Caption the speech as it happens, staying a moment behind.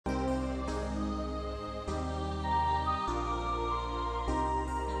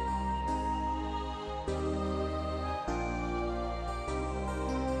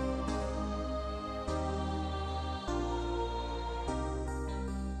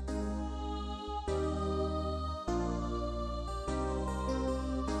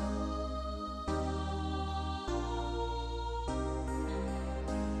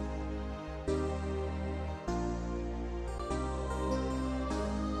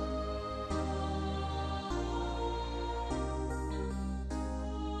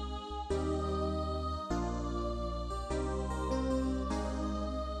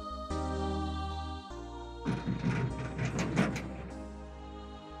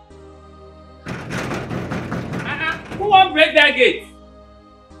won't break that gate?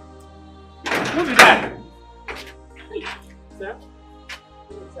 Who be that? Sir?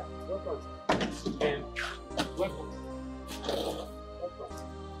 Sir, welcome. Welcome.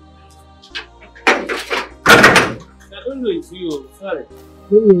 I don't know it's you. Sorry.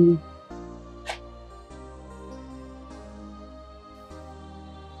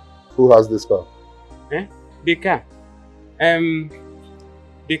 Who has this car? The car.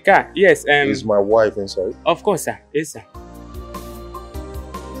 The car. Yes. Is my wife inside? Of course, sir. Yes, sir.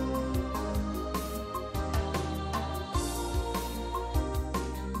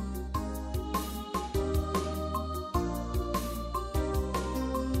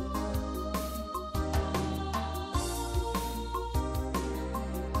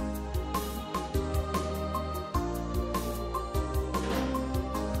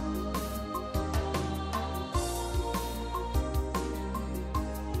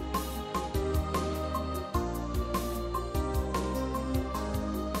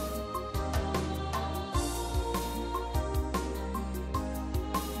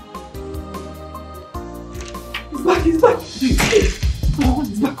 He's back. Oh,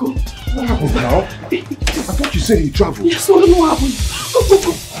 he's back. What happened now? I thought you said he traveled. Yes, I don't know what happened.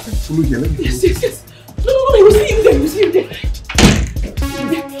 Go. Follow here, let me follow. Yes. No, he was leaving there.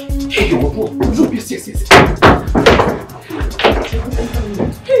 Hey, what? Yes.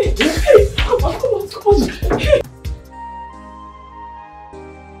 Hey, come on. Hey,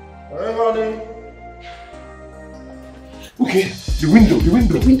 honey. Okay, the window. The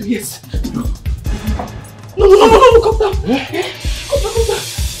window, yes. No, come down. Come down.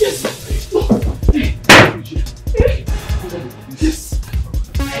 Yes. No. Yes.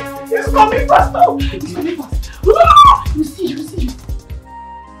 He's coming fast now. You see.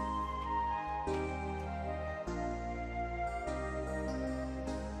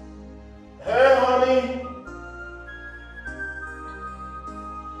 Hey, honey.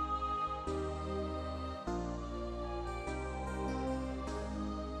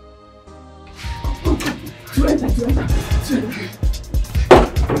 Surrender. He's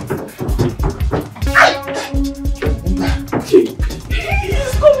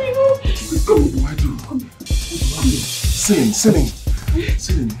coming. What do I do? Sit in.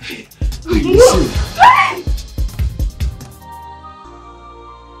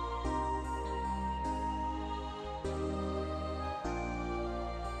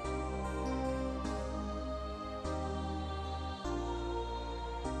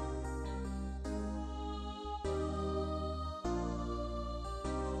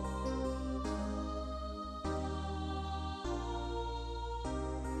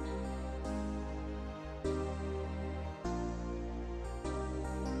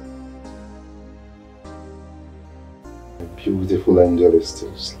 Beautiful angel is still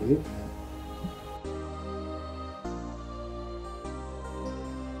asleep.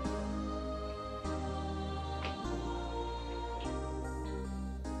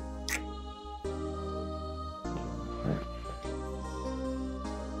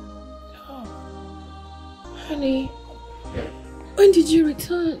 Honey, when did you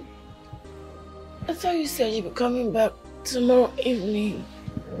return? I thought you said you'd be coming back tomorrow evening.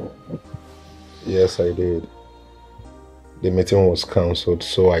 Yes, I did. The meeting was cancelled,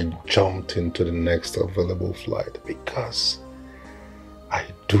 so I jumped into the next available flight because I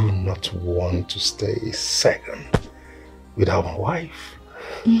do not want to stay a second without my wife.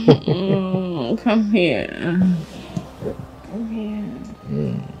 Come here.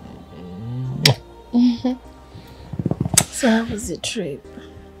 So how was the trip?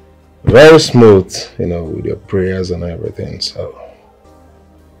 Very smooth, with your prayers and everything, so.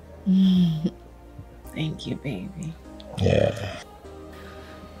 Thank you, baby. Yeah.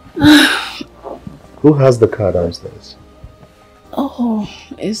 Who has the car downstairs? Oh,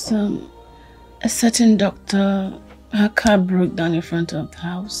 it's a certain doctor. Her car broke down in front of the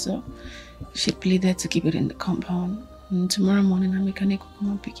house, so she pleaded to keep it in the compound. And tomorrow morning, a mechanic will come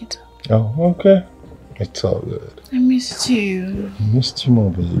and pick it up. Oh, okay. It's all good. I missed you. I missed you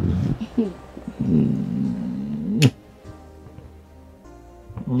more, baby.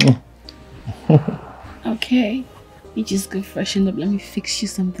 Okay. You just go freshen up. Let me fix you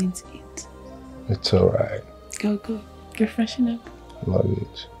something to eat. It's alright. Go. Go freshen up.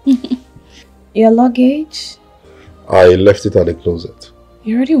 Luggage. Your luggage? I left it at the closet.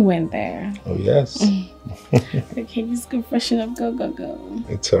 You already went there. Oh, yes. Okay, just go freshen up. Go.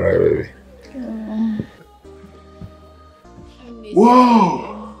 It's alright, baby.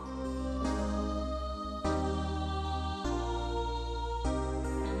 Whoa!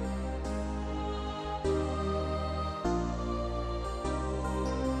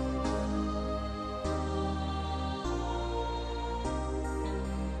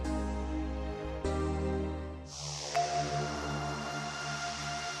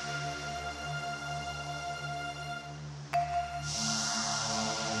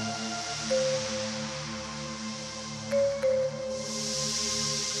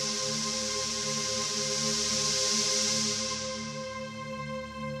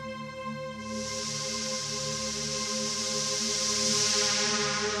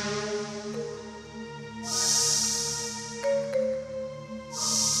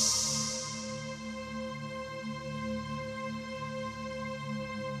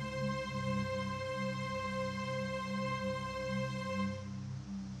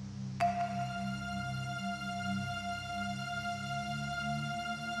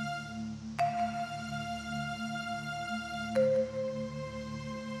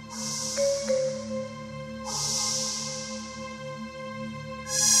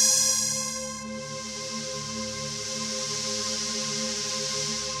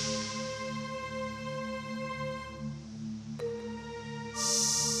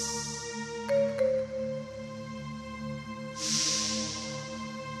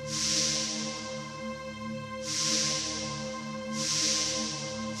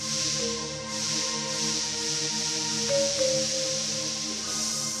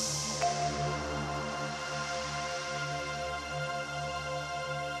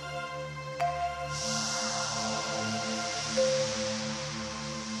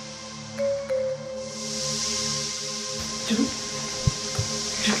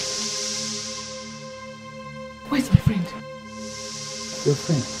 Your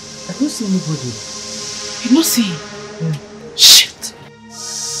friend. I don't see anybody. You don't see him? Yeah. Shit!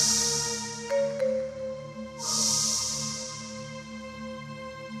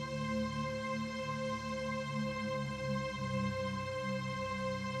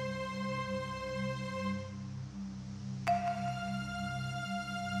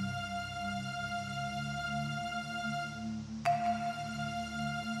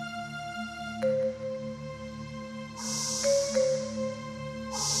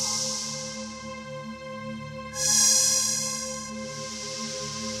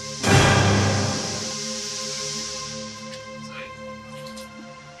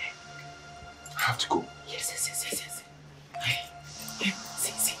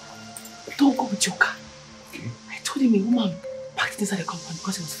 Inside the compound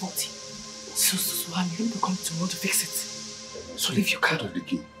because it was faulty. So I'm going to come tomorrow to fix it. So leave your car. Out of the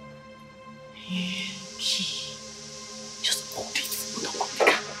key. Yeah, key. Just hold it. Put on the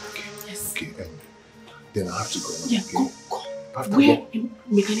car. Okay. Yes. Okay. Then I have to go. Yeah, okay? go. After wear a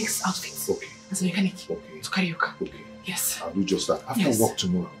mechanic's outfit. Okay. As a mechanic. Okay. To carry your car. Okay. Yes. I'll do just that. After work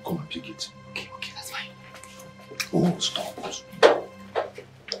tomorrow, I'll come and pick it. Okay, that's fine. Oh, stop.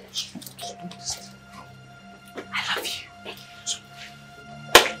 Stop this. I love you.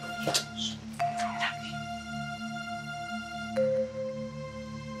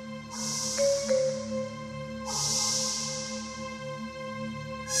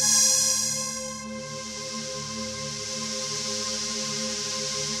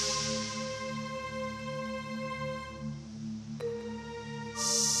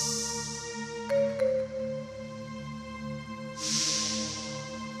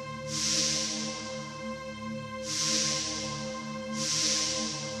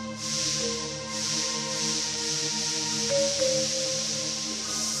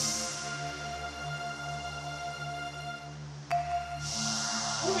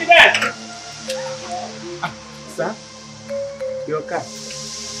 Sir, your car.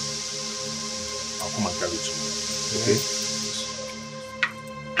 I'll come and carry it tomorrow. Okay?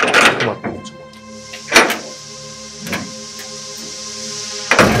 Come and carry it tomorrow.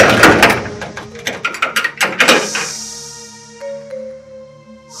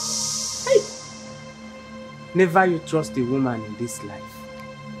 Never you trust a woman in this life.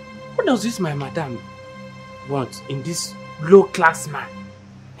 What does this my madam want in this low-class man?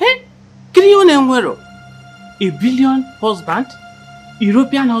 Eh? A billion husband?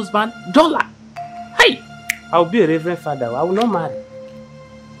 European husband? $1? Hey! I'll be a reverend father. I will not marry.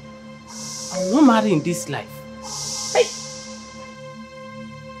 I will not marry in this life. Hey!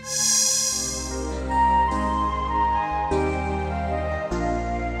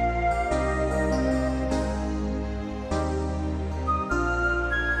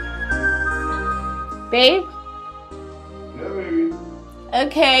 Babe? Yeah, baby.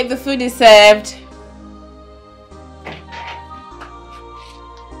 Okay, the food is served.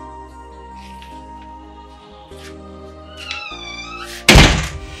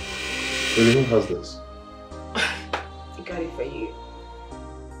 Baby, who has this? I got it for you.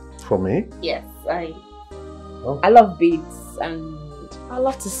 For me? Yes, I Oh. love beads and I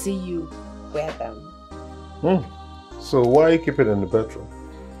love to see you wear them. So why you keep it in the bedroom?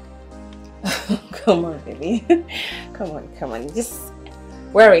 Come on, baby. Come on. Just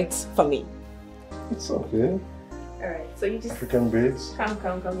wear it for me. It's okay. Alright, so you just African beads. come.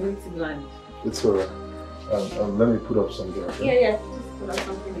 You need to land. It's alright. Let me put up something. Okay? Yeah. Just put up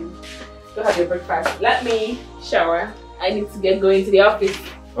something in. Go have your breakfast. Let me shower. I need to get going to the office.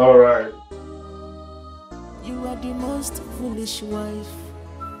 Alright. You are the most foolish wife.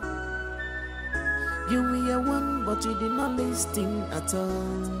 You were one, but you did not listen at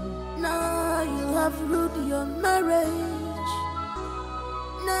all. Now you have ruined your marriage.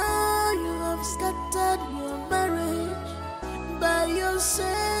 Now you have scattered your marriage by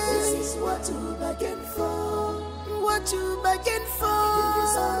yourself. This is what you begging for. What you begging for? The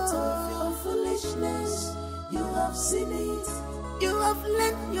result of your foolishness. You have seen it. You have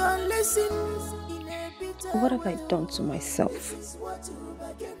learned your lessons. What have I done to myself?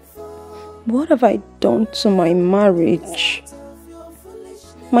 What have I done to my marriage?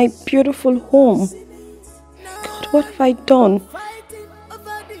 My beautiful home? God, what have I done?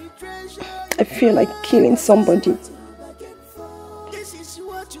 I feel like killing somebody.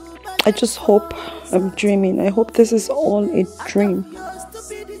 I just hope I'm dreaming. I hope this is all a dream.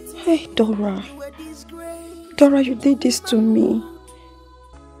 Hey, Dora. Dora, you did this to me.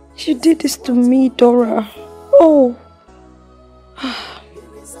 You did this to me, Dora. Oh.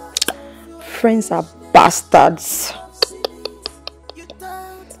 Friends are bastards.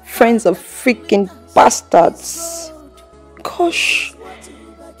 Friends are freaking bastards. Gosh,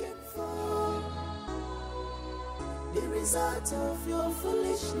 result of your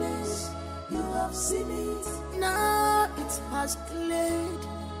foolishness. You have seen it, now it has cleared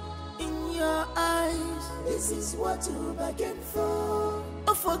in your eyes. This is what you bargained for.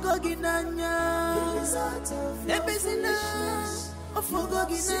 Oh, for Goginanya. The result of your foolishness. Oh, for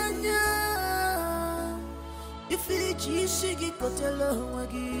Goginanya. If it's Shigi Kotelo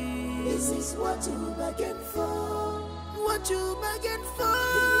Wagi. This is what you bargained for. What you bargained for.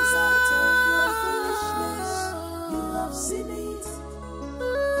 The result of your foolishness. You have seen it.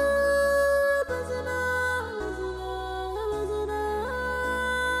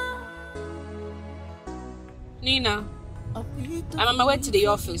 Nina, I'm on my way to the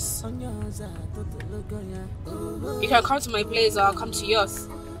office. You can come to my place or I'll come to yours.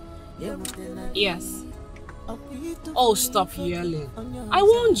 Yes. Oh, stop yelling. I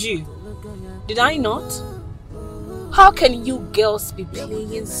warned you. Did I not? How can you girls be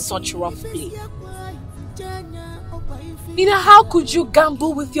playing such rough play? Nina, how could you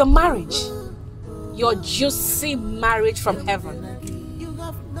gamble with your marriage? Your juicy marriage from heaven.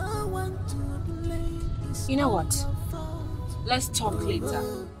 You know what? Let's talk later.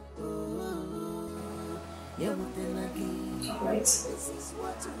 Right.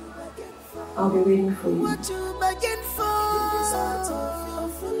 I'll be waiting for you. What you begging for? The result of your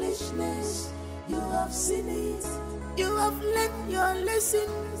foolishness. You have seen it. You have learned your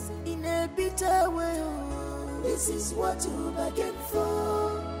lessons in a bitter way. This is what you begging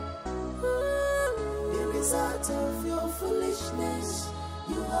for. The result of your foolishness.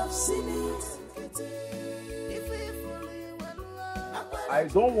 You have seen it. I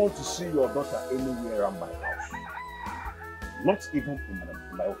don't want to see your daughter anywhere around my house. Not even in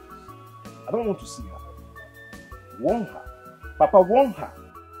my office. I don't want to see her. Warn her. Papa, warn her.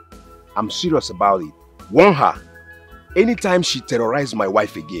 I'm serious about it. Warn her. Anytime she terrorizes my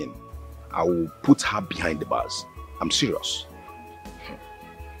wife again, I will put her behind the bars. I'm serious.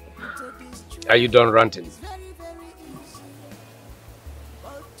 Are you done ranting?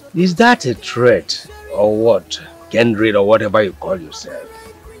 Is that a threat or what? Kendrick or whatever you call yourself.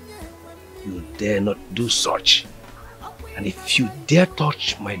 You dare not do such. And if you dare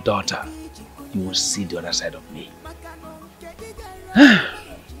touch my daughter, you will see the other side of me.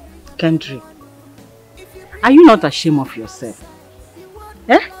 Kendrick, are you not ashamed of yourself?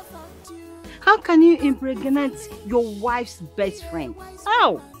 Eh? How can you impregnate your wife's best friend?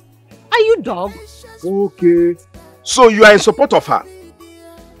 How? Are you dog? Okay. So you are in support of her?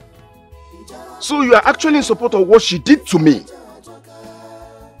 So you are actually in support of what she did to me?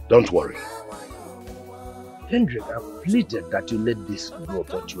 Don't worry. Kendrick, I pleaded that you let this go,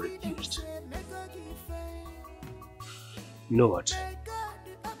 but you refused. You know what?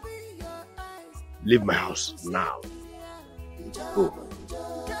 Leave my house now. Go.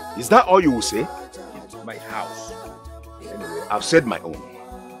 Is that all you will say? It's my house. Anyway, I've said my own.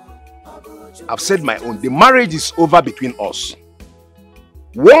 I've said my own. The marriage is over between us.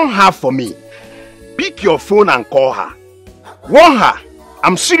 Warn her for me. Pick your phone and call her. Warn her.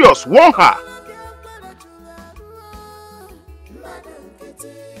 I'm serious. Warn her.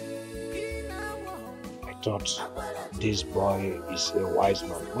 I thought this boy is a wise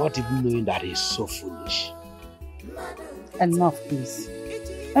man, not even knowing that he's so foolish. Enough, please.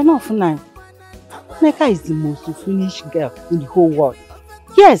 Enough now. Neka is the most foolish girl in the whole world.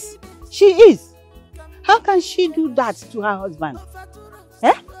 Yes, she is. How can she do that to her husband?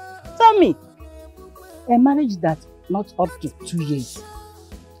 Eh? Tell me. A marriage that's not up to 2 years.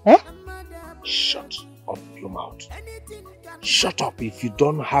 Eh? Shut up your mouth. Shut up if you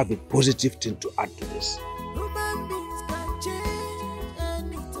don't have a positive thing to add to this.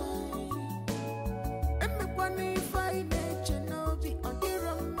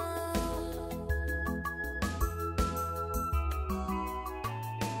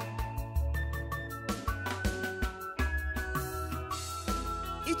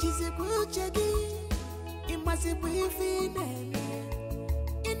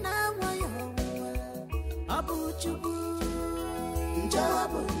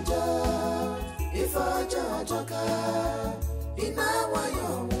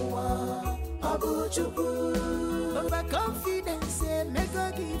 Overconfidence, make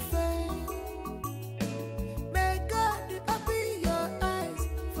God give faith. May God open your eyes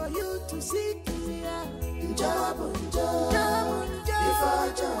for you to see clear.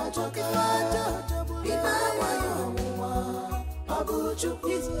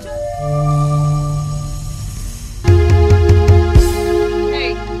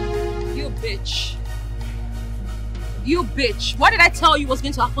 Hey, you bitch. You bitch. What did I tell you was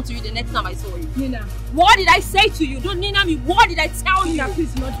going to happen to you the next time I saw you? Nina. What did I say to you? Don't Nina me. What did I tell you? Nina,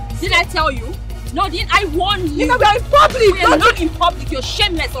 please not. Did I tell you? No, didn't I warn you? Nina, we are in public! We are not in public. You're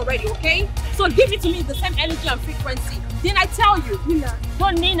shameless already, okay? So give it to me the same energy and frequency. Didn't I tell you? Nina.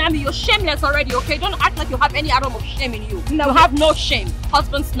 Don't Nina me. You're shameless already, okay? Don't act like you have any atom of shame in you. Nina, you have no shame.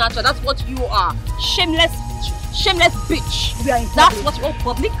 Husband snatcher, that's what you are. Shameless bitch. We are in public. That's what you're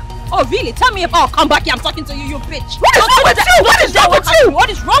public? Oh really? Tell me about come back here. I'm talking to you, you bitch. What is wrong with you? What is wrong with you? What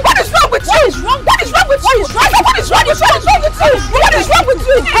is wrong? What is wrong with you? What is wrong? What is wrong with you? What is wrong? What is wrong with you? What is wrong with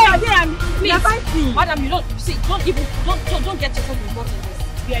you? Please, madam, you don't see. Don't get yourself involved in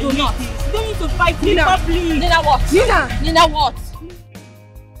this. Do not. You don't need to fight Nina. Please. Nina what? Nina what?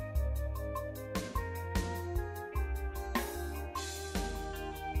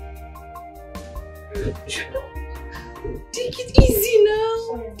 Take it easy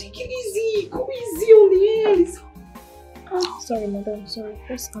now. Take it easy. Go easy on the hands. Oh, sorry, madam. Sorry.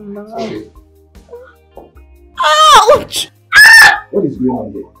 Just calm down. Ouch! What is going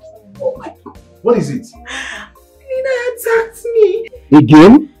on here? Oh my God. What is it? Nina attacked me.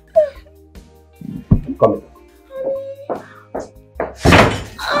 Again? Come here.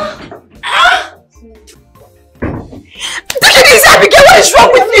 Take it easy, Abigail. What is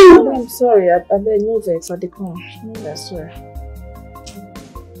wrong with you? I'm sorry. I beg no vex. I decline. No, I swear.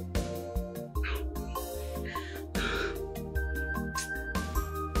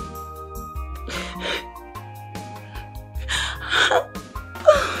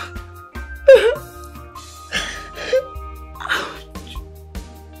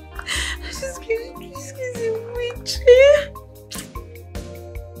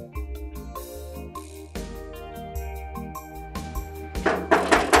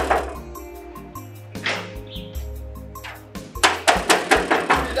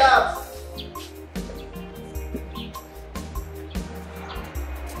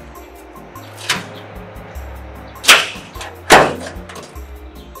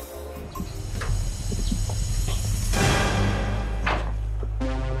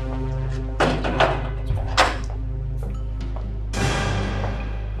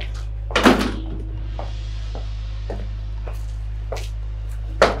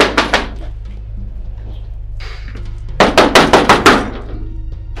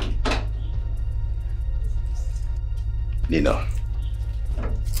 Nina,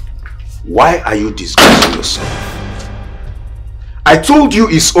 why are you disgracing yourself? I told you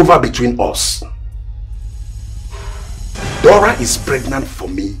it's over between us. Dora is pregnant for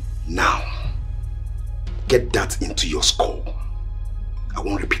me now. Get that into your skull. I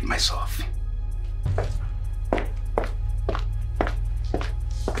won't repeat myself.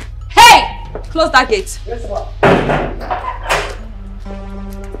 Hey! Close that gate. Yes, ma'am.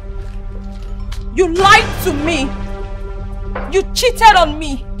 You lied to me. You cheated on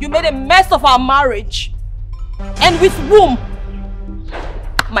me. You made a mess of our marriage. And with whom?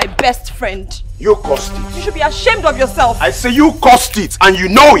 My best friend. You caused it. You should be ashamed of yourself. I say you caused it and you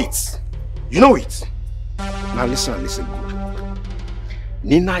know it. You know it. Now listen good.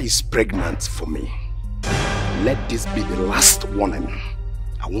 Nina is pregnant for me. Let this be the last warning.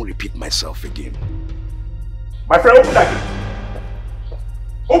 I won't repeat myself again. My friend, open that gate.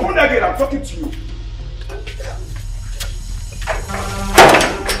 Open that gate, I'm talking to you.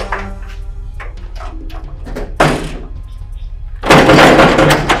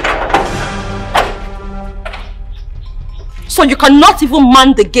 So you cannot even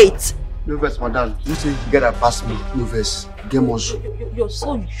man the gate. No verse, madam. You say you gotta pass me. No verse. Game was. You're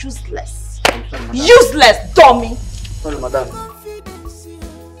so useless. Useless, dummy. Sorry, madam.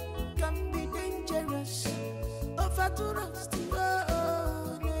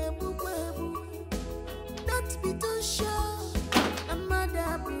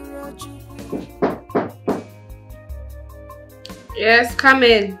 Yes, come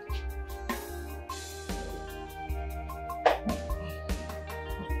in.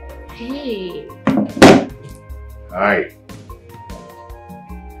 Hey. Hi.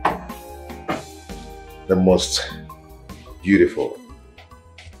 The most beautiful.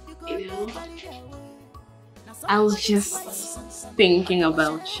 You know, I was just thinking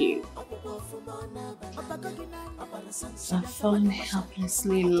about you. I've fallen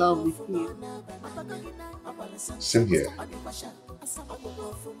helplessly in love with you. Same here. I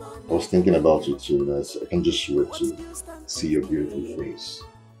was thinking about you too, and I can just wait to see your beautiful face.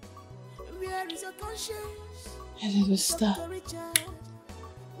 I never stop.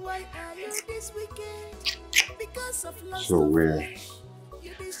 So where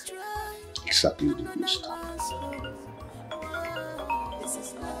exactly did you stop?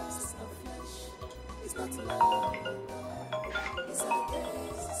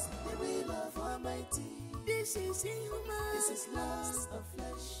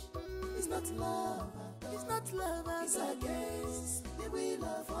 not love. It's not love. It's against the will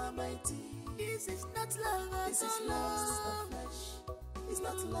of Almighty. This is not love. This is lust of flesh. It's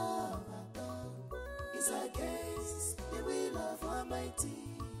not love. It's against the will of Almighty.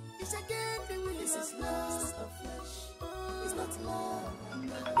 It's against the will this of lust of flesh. It's not love.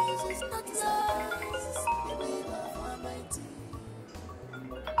 This is not love. It's the will of Almighty.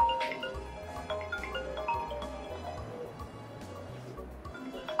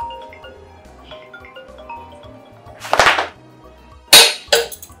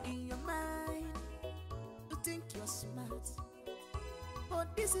 In your mind, you think you're smart,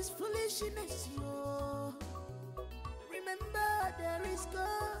 but this is foolishness, yo. Remember, there is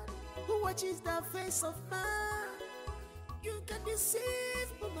God who watches the face of man. You can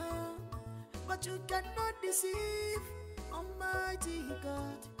deceive woman, but you cannot deceive Almighty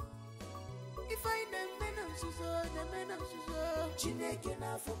God. If I name men and Suso, the men and Suso, Chineke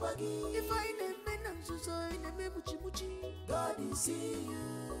na fubagi. If I name men and Suso, the men muchi muchi. God is seeing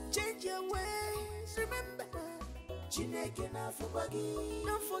you. Change your ways. Remember that. Chineke na fubagi.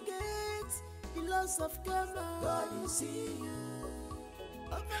 Don't forget the loss of karma. God is seeing you.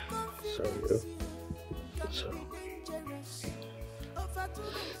 Sorry.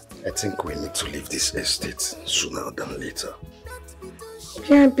 I think we need to leave this estate sooner than later.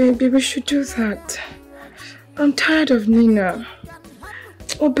 Yeah, baby, we should do that. I'm tired of Nina.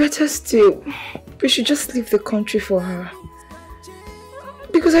 Or better still, we should just leave the country for her.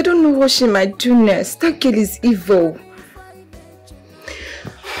 Because I don't know what she might do next. That girl is evil.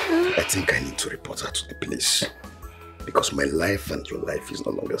 I think I need to report her to the police. Because my life and your life is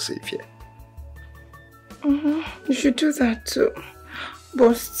no longer safe here. You should do that too.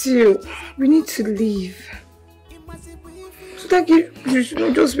 But still, we need to leave. So that you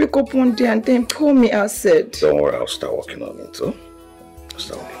should just wake up one day and then pour me acid. Don't worry, I'll start working on it, huh? I'll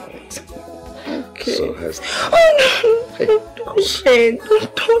start working on it. Okay. So has... Oh no! Hey, don't touch it!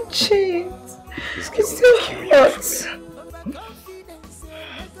 Don't touch it! It's still hot.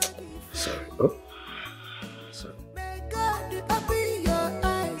 Sorry, oh?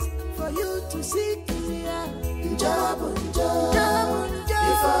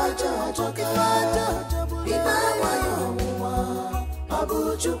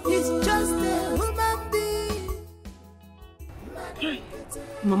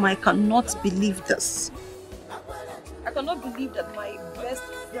 Mama, I cannot believe this. I cannot believe that my best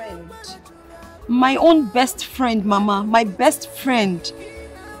friend, my own best friend, Mama, my best friend,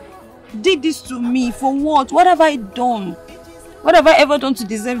 did this to me. For what? What have I done? What have I ever done to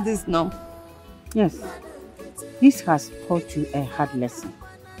deserve this now? Yes, this has taught you a hard lesson.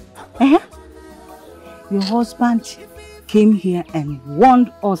 Your husband came here and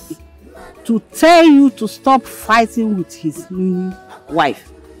warned us to tell you to stop fighting with his new wife.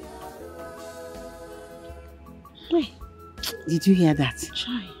 Did you hear that?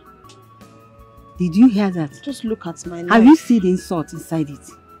 Try. Did you hear that? Just look at my life. Have you seen the insult inside it?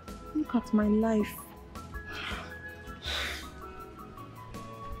 Look at my life.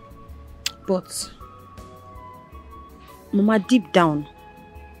 But, Mama, deep down,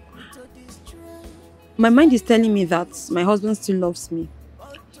 my mind is telling me that my husband still loves me.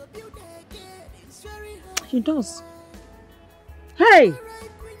 He does. Hey!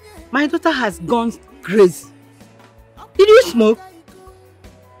 My daughter has gone crazy. Did you smoke?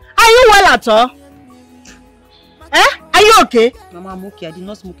 Are you well at all? Are you okay? Mama, I'm okay. I did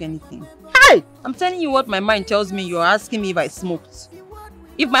not smoke anything. Hey! I'm telling you what my mind tells me. You're asking me if I smoked.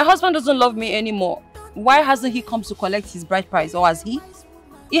 If my husband doesn't love me anymore, why hasn't he come to collect his bride price? Or has he?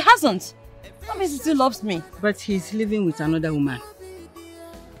 He hasn't. That means he still loves me. But he's living with another woman.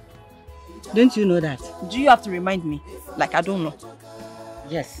 Don't you know that? Do you have to remind me? Like I don't know.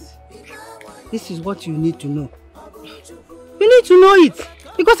 Yes. This is what you need to know. You need to know it.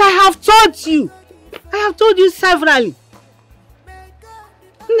 Because I have told you. I have told you severally.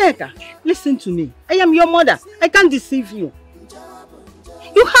 Neka, listen to me. I am your mother. I can't deceive you.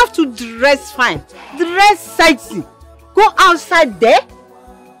 You have to dress fine. Dress sexy. Go outside there.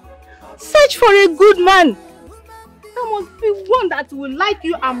 Search for a good man. There must be one that will like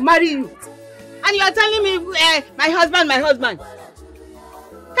you and marry you. And you are telling me, my husband.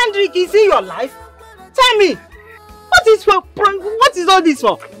 Kendrick, is it your life? Tell me. What is all this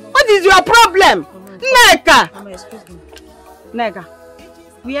for? What is your problem? Neka! Mama, excuse me. Neka,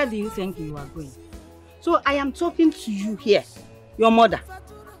 where do you think you are going? So I am talking to you here, your mother.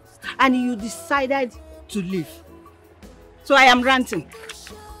 And you decided to leave. So I am ranting.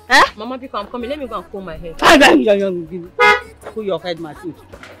 Mama, because I'm coming, let me go and comb my hair. Pull your head, my foot.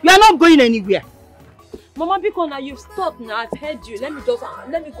 You are not going anywhere. Mama Bikona, you've stopped now. I've heard you. Let me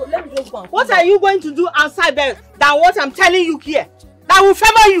just go. What are you going to do outside there than what I'm telling you here? That will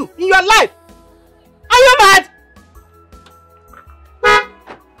favor you in your life. Are you mad?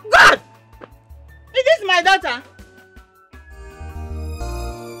 God! Is this my daughter?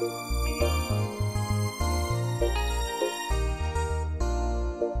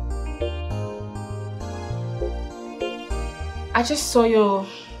 I just saw your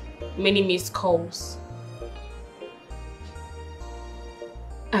many missed calls.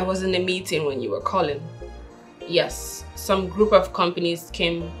 I was in a meeting when you were calling. Yes, some group of companies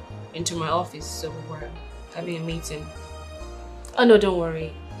came into my office, so we were having a meeting. Oh no, don't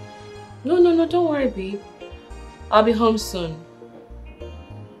worry. No, don't worry, babe. I'll be home soon.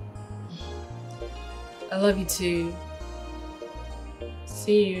 I love you too.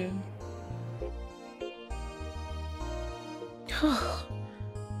 See you.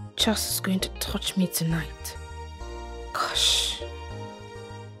 Charles is going to touch me tonight. Gosh.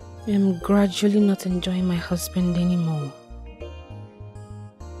 I'm gradually not enjoying my husband anymore.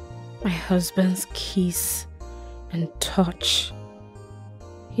 My husband's kiss and touch.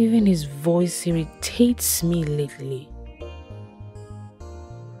 Even his voice irritates me lately.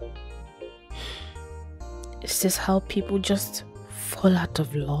 Is this how people just fall out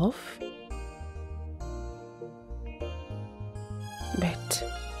of love? But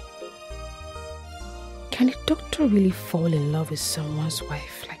can a doctor really fall in love with someone's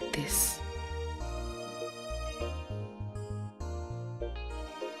wife like this?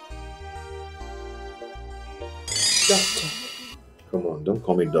 Doctor. Come on, don't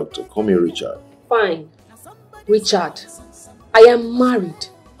call me doctor. Call me Richard. Fine. Richard, I am married.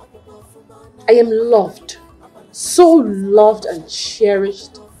 I am loved. So loved and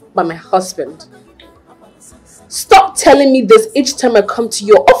cherished by my husband. Stop telling me this each time I come to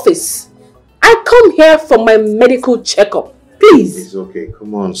your office. I come here for my medical checkup. Please. It's okay.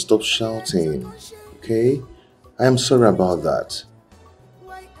 Come on, stop shouting. Okay? I am sorry about that.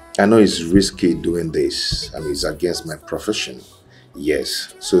 I know it's risky doing this and it's against my profession.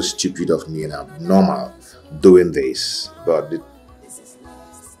 Yes, so stupid of me and abnormal doing this. But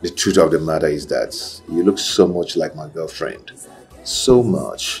the truth of the matter is that you look so much like my girlfriend. So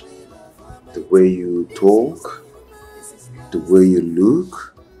much. The way you talk, the way you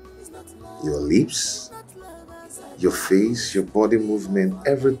look, your lips, your face, your body movement,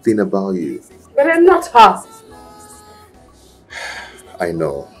 everything about you. But I'm not her. I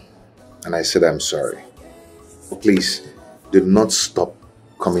know. And I said I'm sorry. But please, do not stop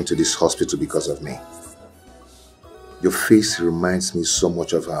coming to this hospital because of me. Your face reminds me so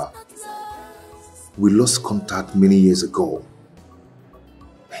much of her. We lost contact many years ago.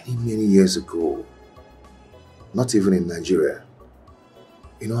 Many years ago. Not even in Nigeria.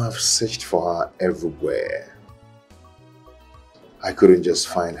 You know, I've searched for her everywhere. I couldn't just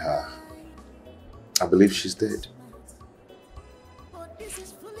find her. I believe she's dead.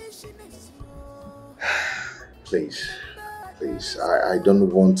 Please, I don't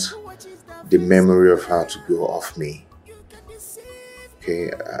want the memory of her to go off me.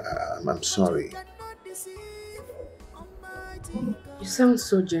 Okay, I'm sorry. You sound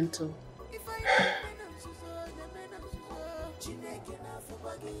so gentle.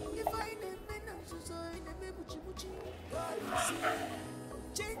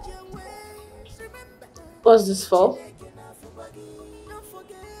 What's this for?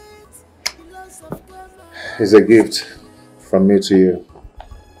 It's a gift from me to you.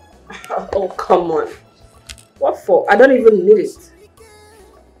 Oh, come on. What for? I don't even need it.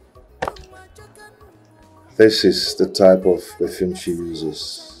 This is the type of perfume she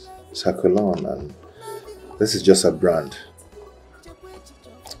uses. It's her cologne, and this is just a brand.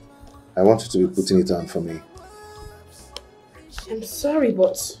 I want you to be putting it on for me. I'm sorry,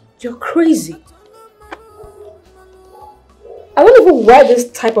 but you're crazy. I won't even wear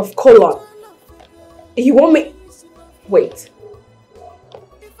this type of cologne. You want me... Wait.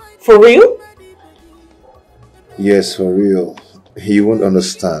 For real? Yes, for real. You won't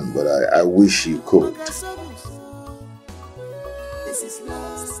understand, but I wish you could. This is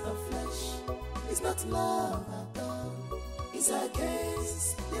lust of flesh. It's not love at all. It's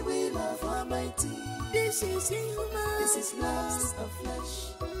against the will of Almighty. This is inhuman. This is lust of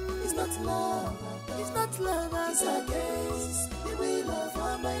flesh. It's not love at all. It's not love at all. It's against the will of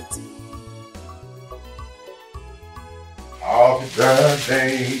Almighty. Happy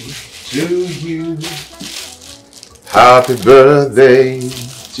birthday to you. Happy birthday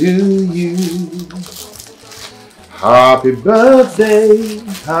to you. Happy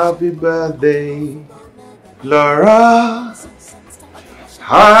birthday, Laura.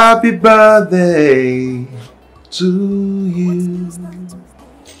 Happy birthday to you.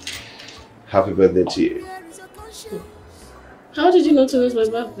 Happy birthday to you. How did you know it was my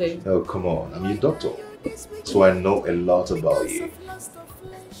birthday? Oh, come on. I'm your doctor. So I know a lot about you.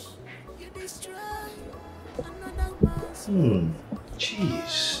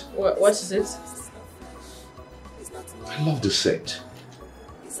 Jeez. What is it? I love the scent.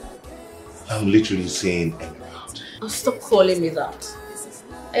 I'm literally seeing emerald. Oh, stop calling me that.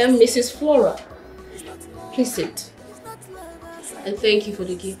 I am Mrs. Flora. Please sit. And thank you for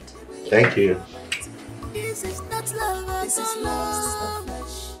the gift. Thank you. This is not love, this is love.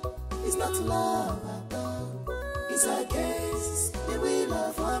 It's not love, it's against the will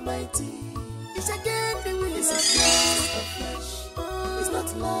of Almighty. It's against the will of flesh. It's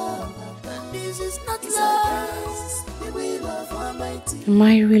not love, this is not love. The will of Almighty. Am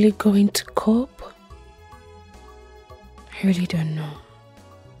I really going to cope? I really don't know.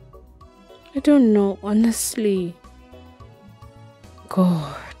 I don't know, honestly.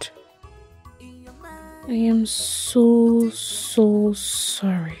 God, I am so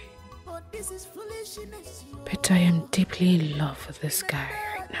sorry. But I am deeply in love with this guy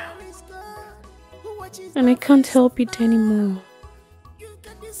right now. And I can't help it anymore.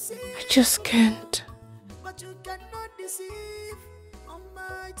 I just can't. But you cannot deceive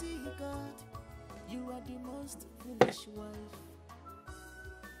Almighty God. You are the most foolish wife.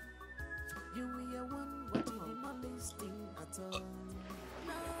 You are one, but you did not listen at all.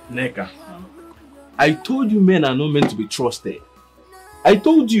 Neka, I told you men are not meant to be trusted. I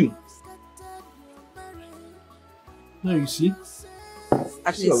told you. Now you see.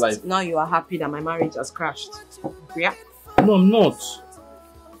 At least now you are happy that my marriage has crashed. Yeah? No, I'm not.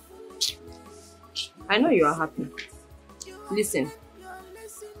 I know you are happy. Listen.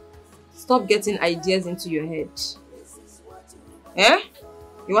 Stop getting ideas into your head. Eh?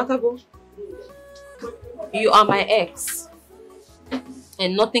 You want to go? You are my ex.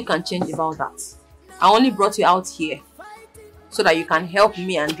 And nothing can change about that. I only brought you out here so that you can help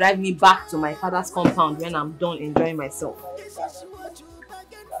me and drive me back to my father's compound when I'm done enjoying myself.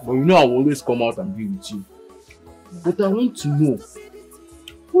 But you know I will always come out and be with you. But I want to know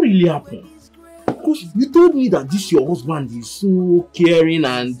what really happened. Because you told me that this your husband is so caring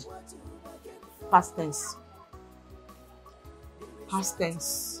and... Past tense. Past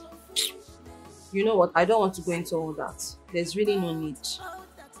tense. You know what? I don't want to go into all that. There's really no need.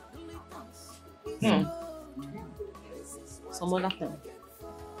 Some other time.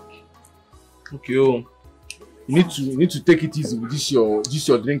 Okay, you need to take it easy with this your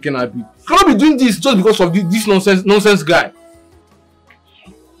drinking habit. You cannot be doing this just because of this nonsense guy.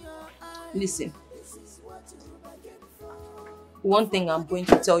 Listen. One thing I'm going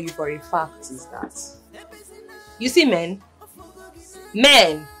to tell you for a fact is that you see men,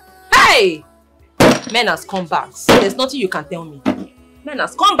 hey, men as comebacks. There's nothing you can tell me. Men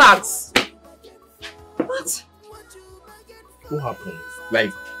as comebacks. What? What happened?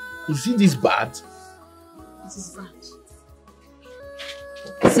 Like, is it this bad? This is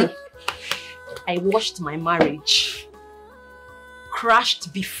bad. See, I watched my marriage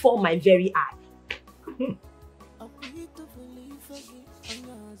crashed before my very eye.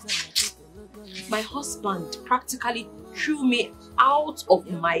 My husband practically threw me out of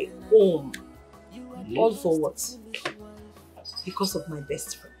my home. All for what? Because of my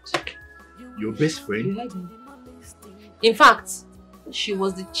best friend. Your best friend? You heard me. In fact, she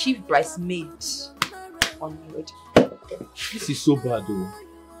was the chief bridesmaid on my wedding. This is so bad though.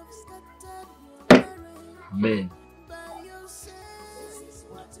 Man.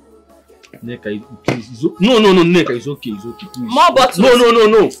 Neka, please. No, Neka, it's okay, please. More bottles.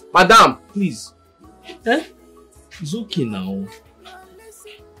 No. Madam, please. Eh? It's okay now.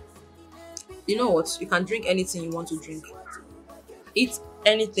 You know what? You can drink anything you want to drink. Eat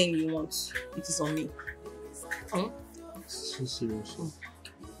anything you want. It is on me. So serious.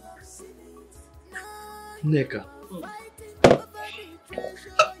 Neka.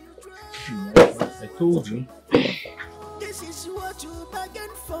 I told you. This is what you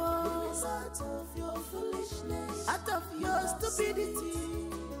bargained for. Out of your foolishness, out of your stupidity,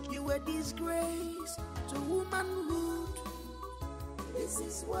 you were disgraced to womanhood. This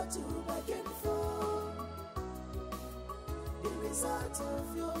is what you bargained for. The result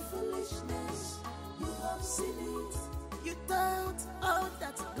of your foolishness, you have seen it. You thought all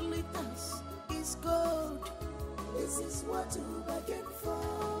that glitters is gold. This is what you bargained for.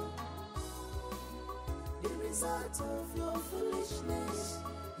 The result of your foolishness,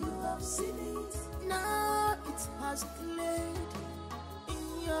 you have seen it. Now it has played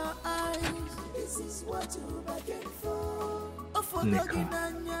in your eyes. This is what you bargained for. A Neka.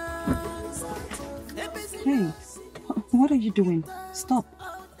 Hey, what are you doing? Stop.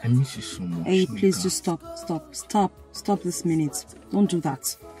 I miss you so much. Hey, please Neka. just stop this minute. Don't do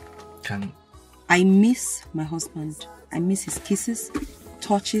that. Can I miss my husband. I miss his kisses,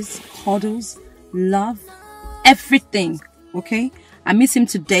 touches, cuddles, love, everything. Okay? I miss him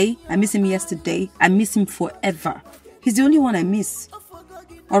today. I miss him yesterday. I miss him forever. He's the only one I miss.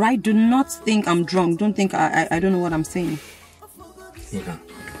 Alright? Do not think I'm drunk. Don't think I don't know what I'm saying. Neka,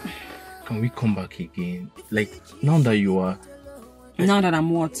 can we come back again? Like, now that you are... Now that I'm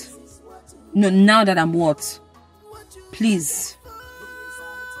what? No, now that I'm what? Please.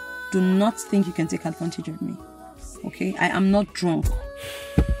 Do not think you can take advantage of me. Okay? I am not drunk.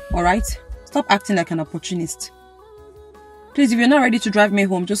 Alright? Stop acting like an opportunist. Please, if you're not ready to drive me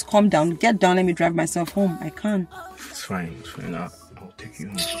home, just calm down. Get down, let me drive myself home. I can. It's fine, it's fine. I'll take you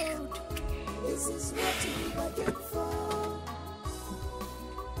home. This is what you get for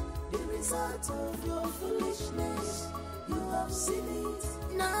the result of your foolishness. You have seen it,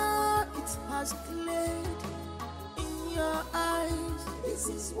 now it has cleared in your eyes. This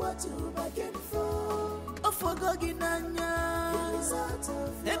is what you bargained for. Oh, for Goginanya, the result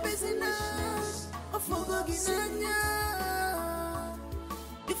of your foolishness. Oh, for Goginanya.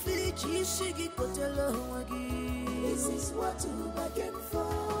 This is what you bargained for.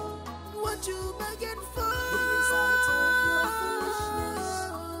 What you bargained for. The result of your foolishness.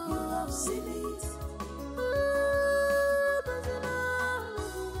 You have seen it.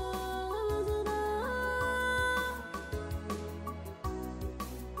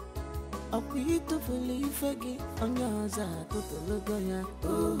 Apito feli fegi anyaza tutologoya.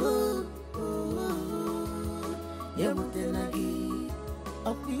 Oh oh. Yamutenagi.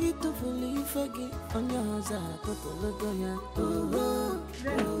 Apito feli fegi anyaza tutologoya. Oh oh.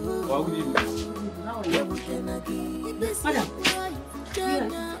 What would you do? Yamutenagi. Madam.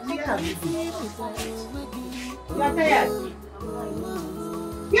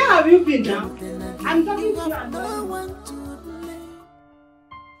 Where have you been now? I'm talking to you. No one to blame.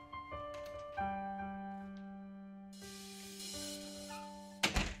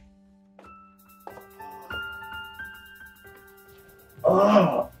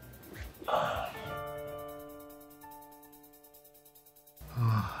 Oh.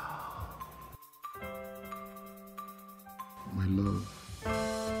 My love.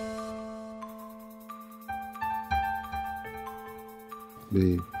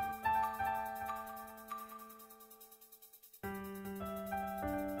 Babe.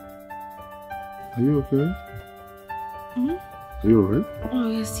 Are you okay? Hmm? Are you alright? Oh,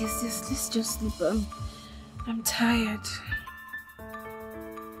 yes. Let's just sleep. I'm tired.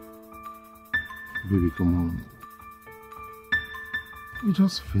 Baby, come on. We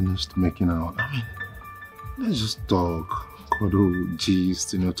just finished making out. I mean, let's just talk, cuddle,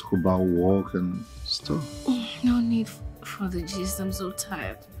 gist, talk about work and stuff. No need for the gist. I'm so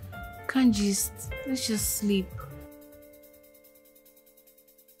tired. Can't gist. Let's just sleep.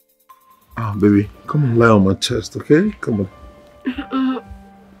 Ah, baby, come on, lie on my chest, okay? Come on.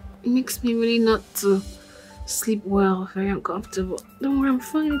 It makes me really not to sleep well, very uncomfortable. Don't worry, I'm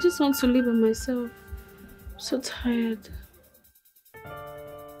fine. I just want to live by myself. I'm so tired.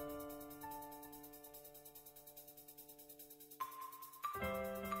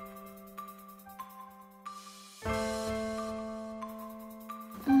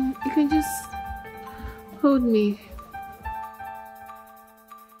 You can just hold me.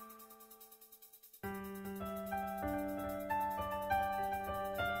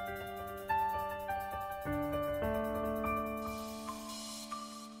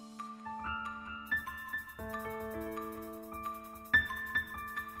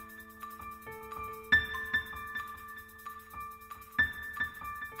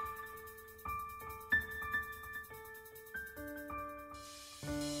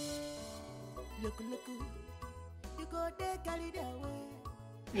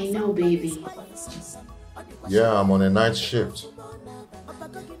 I know, baby. Yeah, I'm on a night shift.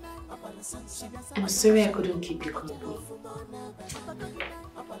 I'm sorry I couldn't keep you company.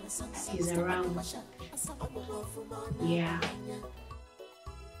 He's around. Yeah.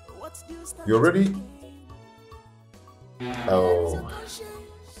 You ready? Oh.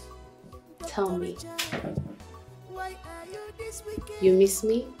 Tell me. You miss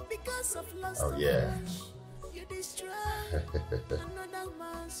me? Oh, yeah.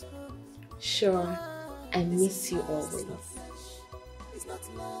 Sure, I miss you always.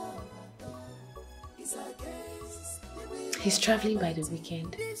 He's traveling by the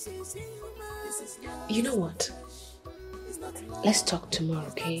weekend. You know what? Let's talk tomorrow,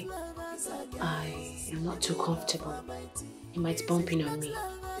 okay? I am not too comfortable. It might bump in on me.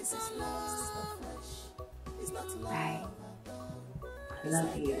 Bye. I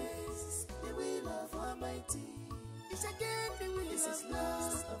love you.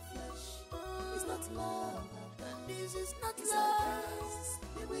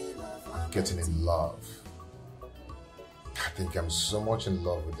 I'm getting in love. I think I'm so much in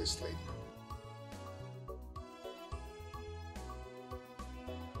love with this lady.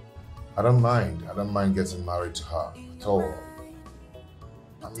 I don't mind getting married to her at all.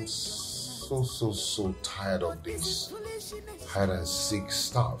 I'm so tired of this hide and seek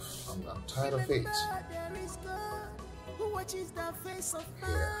stuff. I'm tired of it.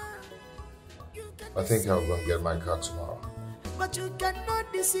 Yeah. I think I'll go and get my car tomorrow. But you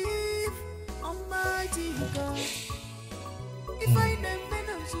cannot deceive Almighty God. If I name men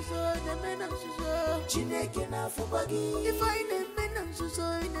and Suso, the men and Suso, Chineke na fubagi. If I name men and Suso,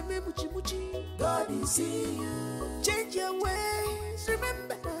 in the memuchi muchi, God is seeing you. Change your ways,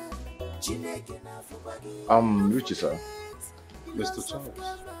 remember that. Chineke na fubagi. Richie, sir. Mr.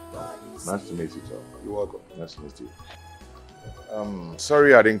 Charles. Nice to meet you, sir. You're welcome. Nice to meet you.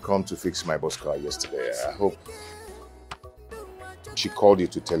 Sorry I didn't come to fix my boss car yesterday. I hope she called you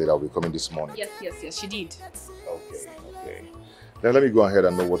to tell you that we're coming this morning. Yes, she did. Okay. Then let me go ahead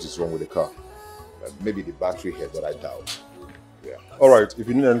and know what is wrong with the car. Maybe the battery head, but I doubt. Yeah. All right, if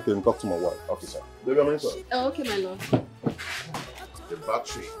you need anything, talk to my wife. Okay, sir. Baby, I'm in, sir. Oh, okay, my love. The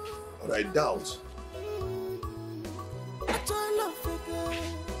battery, but I doubt.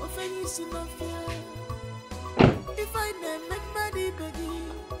 If I name make money begging,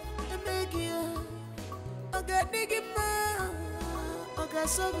 and make you, I got nigga man, I got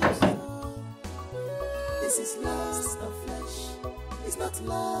so good. This is lust of flesh, it's not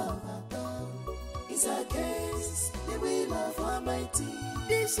love at all. It's against the will of Almighty.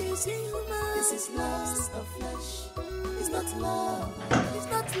 This is human, this is lust of flesh. It's not love, it's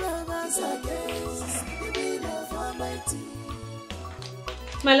not love, it's against the will of Almighty.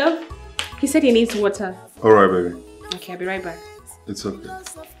 My love, he said he needs water. All right, baby. Okay, I'll be right back. It's okay.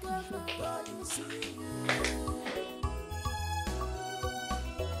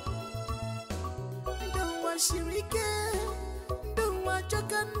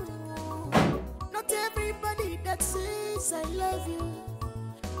 Not everybody that says I love you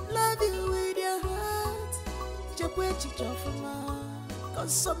with your heart.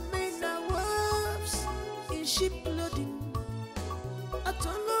 Cause some men are wolves in sheep clothing.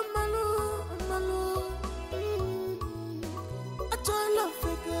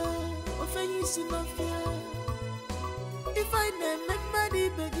 If I name make money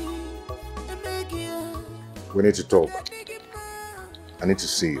begging, and beg you. We need to talk. I need to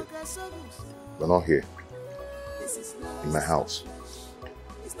see you. We're not here. In my house.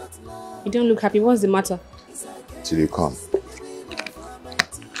 You don't look happy. What's the matter? Till you come.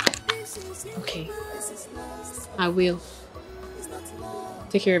 Okay. I will.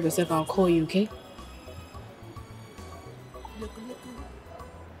 Take care of yourself. I'll call you, okay?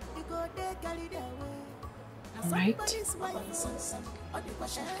 Alright.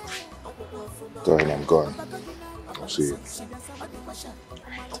 Go ahead, I'm going. I'll see you.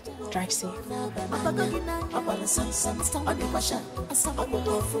 Drive safe.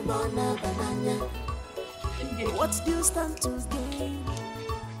 What do you stand to gain?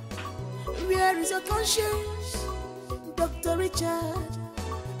 Where is your conscience, Dr. Richard?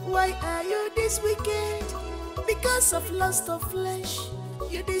 Why are you this wicked? Because of lust of flesh,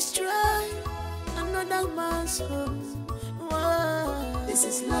 you destroy another man's home. Whoa. This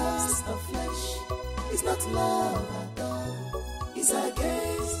is lust of flesh. It's not love at all. It's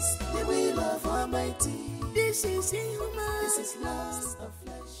against the will of Almighty. This is human. This is lust of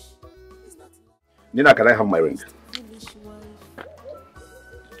flesh. Nina, can I have my ring?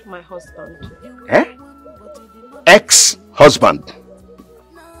 My husband. Eh? Ex-husband.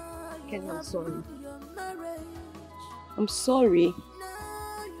 Ken, I'm sorry. I'm sorry.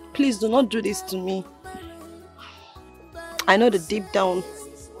 Please do not do this to me. I know that deep down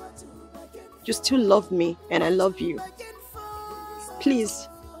you still love me and I love you. Please.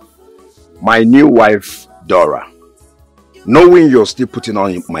 My new wife, Dora, knowing you're still putting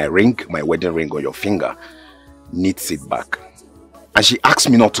on my ring, my wedding ring on your finger, needs it back. And she asked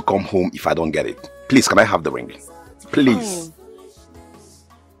me not to come home if I don't get it. Please, can I have the ring? Please.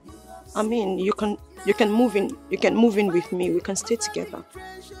 I mean, you can move in. You can move in with me. We can stay together.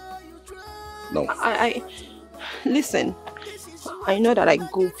 No. Listen. I know that I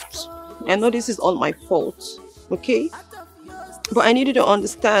goofed. I know this is all my fault. Okay? But I need you to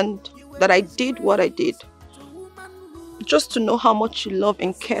understand that I did what I did just to know how much you love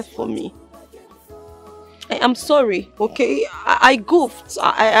and care for me. I'm sorry, okay? I goofed.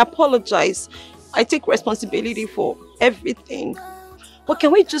 I apologize. I take responsibility for everything. But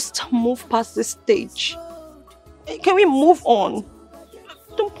can we just move past this stage? Can we move on?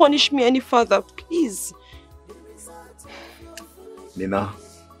 Don't punish me any further, please. Nina,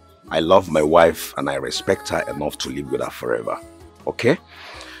 I love my wife and I respect her enough to live with her forever. Okay?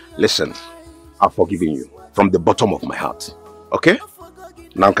 Listen, I've forgiven you from the bottom of my heart. Okay?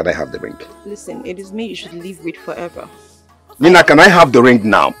 Now can I have the ring? Listen, it is me you should live with forever. Nina, can I have the ring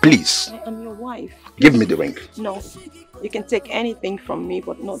now, please? I am your wife. Give me the ring. No, you can take anything from me,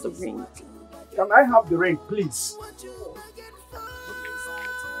 but not the ring. Can I have the ring, please?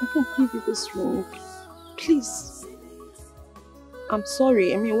 I can give you this ring. Please. I'm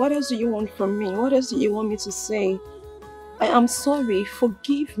sorry. I mean, what else do you want from me? What else do you want me to say? I am sorry.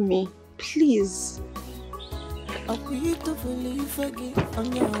 Forgive me. Please. Look, you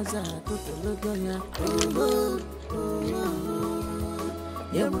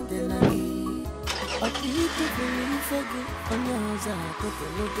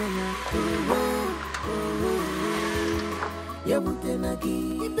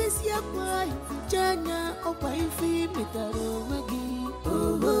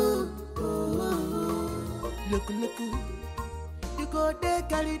go there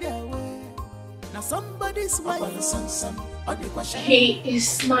carried away. Now somebody's wife. He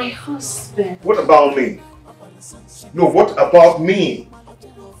is my husband. What about me? No, what about me?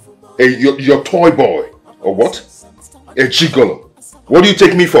 Your toy boy, or what? A gigolo. What do you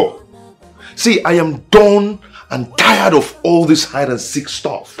take me for? See, I am done and tired of all this hide and seek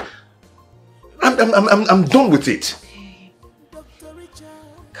stuff. I'm done with it.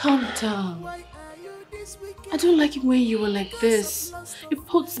 Calm down. I don't like it when you are like this. It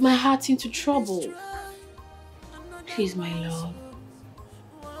puts my heart into trouble. Please, my love.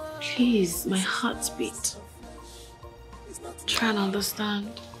 Please, my heartbeat. Try and understand.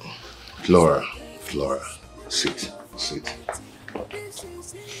 Flora, sit.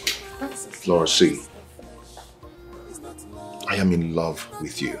 Flora, see. I am in love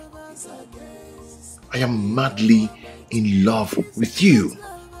with you. I am madly in love with you.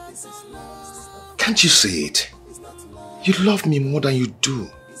 Can't you see it? You love me more than you do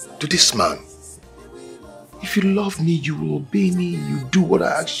to this man. If you love me, you will obey me. You do what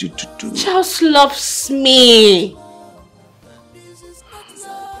I asked you to do. Charles loves me.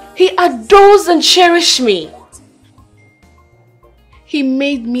 He adores and cherishes me. He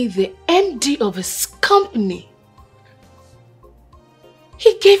made me the MD of his company.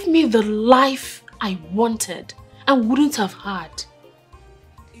 He gave me the life I wanted and wouldn't have had.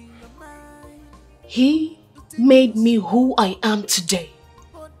 He made me who I am today.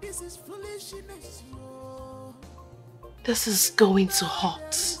 This is going to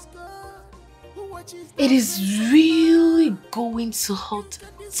hurt. It is really going to hurt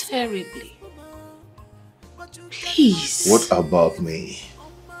terribly. Please. What about me?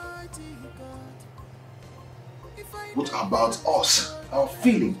 What about us? Our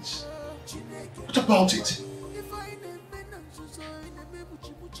feelings? What about it?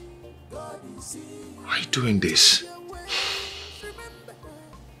 Why are you doing this?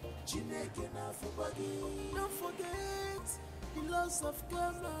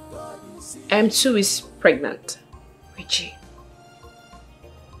 M2 is pregnant, Richie.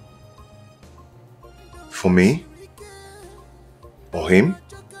 For me? Or him?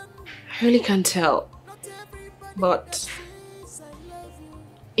 I really can't tell, but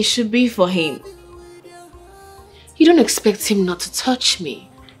it should be for him. You don't expect him not to touch me.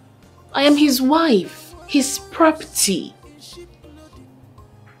 I am his wife, his property.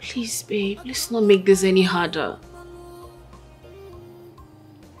 Please, babe, let's not make this any harder.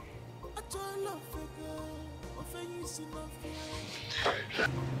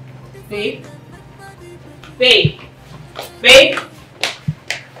 Babe? Babe? Babe?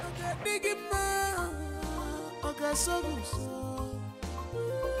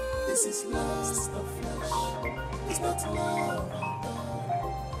 This is lust of flesh. It's not love.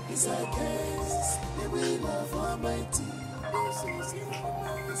 It's against the will of Almighty. This is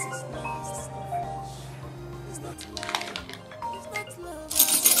lust of flesh. It's not love. It's not love.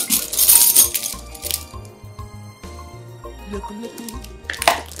 Look,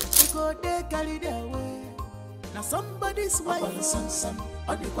 you go there carried away. Now somebody's wife.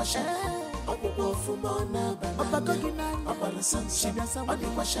 On the question. Opupo fumona banana. Opala sunsan. On the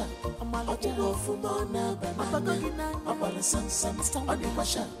question. Opupo fumona banana. Opala sunsan. On the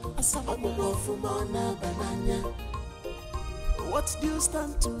question. Opupo fumona banana. What do you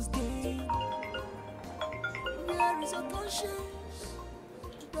stand to gain? Where is your conscience,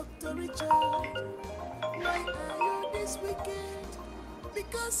 Dr. Richard? Why are you this wicked?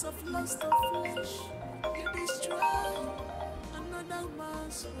 Because of lust of flesh, you destroy another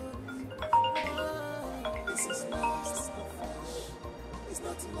man's home. This is lust of flesh. It's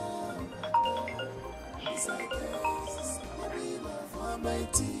not love. It's against the will of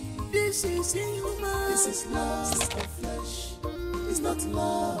Almighty. This is inhuman. This is lust of flesh. It's not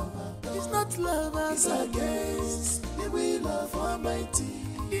love. It's not love. It's against the will of Almighty.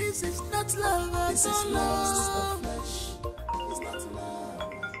 This is not love. This is lust of flesh. It's not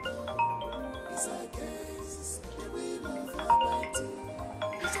love. It's against the will of Almighty.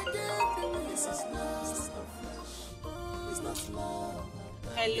 It's against the will. This is lust of flesh. It's not love.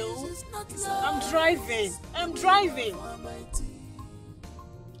 Hello? I'm driving.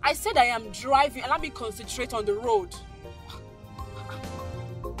 I said I am driving. Allow me to concentrate on the road.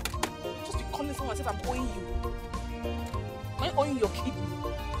 Just be calling someone and say I'm owing you. Am I owing your kidney?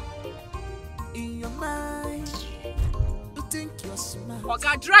 In your mind, you think you're smart. Oh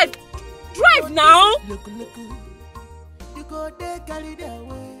God, drive! Drive now! Look. You go there, carry their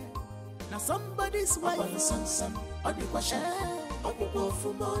way. Now somebody's wife.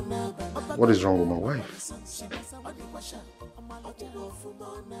 What is wrong with my wife?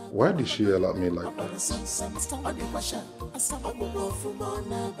 Why did she yell at me like that?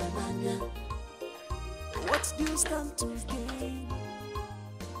 What do you stand to gain?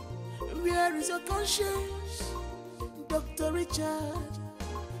 Where is your conscience, Dr. Richard?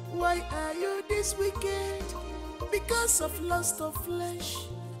 Why are you this wicked? Because of lust of flesh,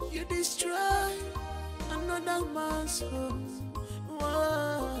 you destroy another man's home.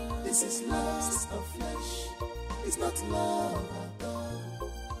 This is lust of flesh. It's not love.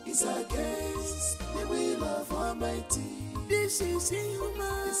 It's against the will of Almighty. This is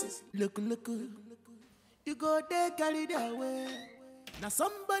inhuman. Look. You go there, carry their way. Now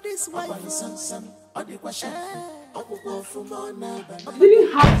somebody's wife. You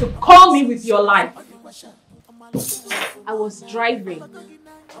didn't have to call me with your life. I was driving.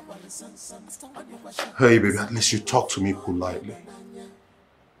 Hey baby, at least you talk to me politely.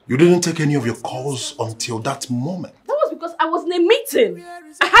 You didn't take any of your calls until that moment. That was because I was in a meeting.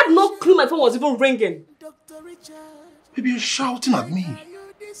 I had no clue my phone was even ringing. Baby, you're shouting at me.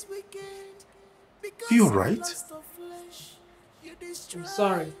 Are you alright? I'm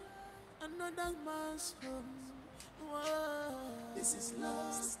sorry.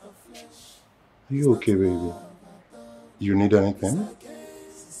 Are you okay, baby? You need anything?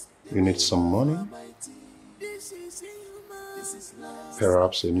 You need some money?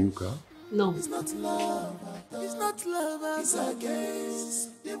 Perhaps a new car? No. It's not love. It's not love. It's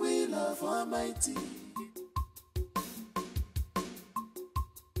against the will of Almighty.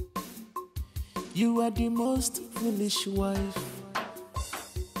 You are the most foolish wife.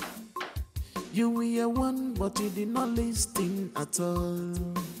 You were one, but you did not listen at all.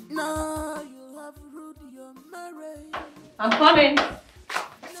 Now you have ruined your marriage. I'm coming.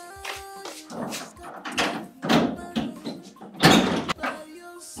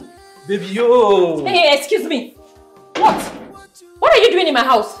 Baby, yo! Hey, excuse me. What? What are you doing in my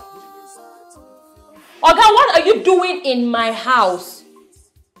house? Oga, what are you doing in my house?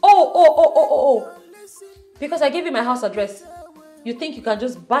 Oh. Because I gave you my house address. You think you can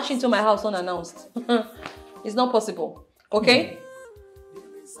just bash into my house unannounced? It's not possible. Okay?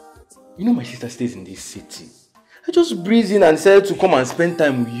 You know my sister stays in this city. I just breezed in and decided to come and spend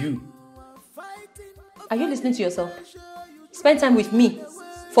time with you. Are you listening to yourself? Spend time with me.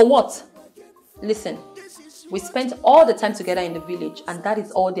 For what? Listen, we spent all the time together in the village and that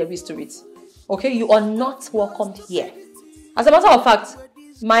is all there is to it. Okay? You are not welcomed here. As a matter of fact,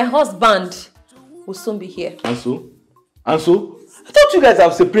 my husband will soon be here. And so? I thought you guys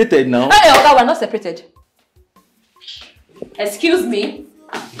have separated now. Hey, Oga, we're not separated. Excuse me.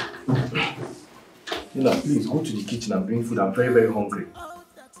 Nina, please go to the kitchen and bring food. I'm very, very hungry.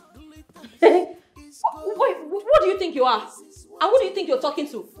 Wait, what do you think you are? And who do you think you're talking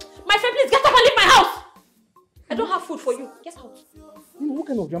to? My friend, please get up and leave my house! I don't have food for you. Get out. What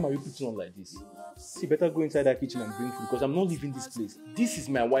kind of drama are you putting on like this? See, better go inside that kitchen and bring food because I'm not leaving this place. This is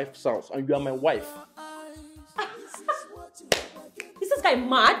my wife's house and you are my wife. Is this guy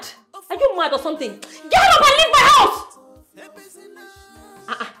mad? Are you mad or something? Get up and leave my house!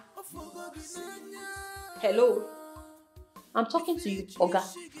 Hello? I'm talking to you, Oga.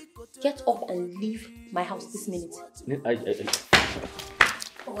 Get up and leave my house this minute.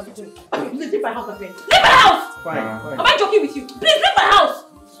 Oh, what are you doing? Leave my house, my friend. Leave my house! Fine. Am I joking with you? Please leave my house!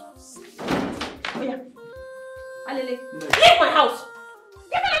 Oh yeah. Alele. Leave my house!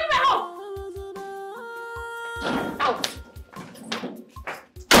 Get out of my house!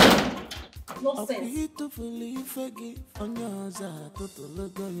 Nonsense.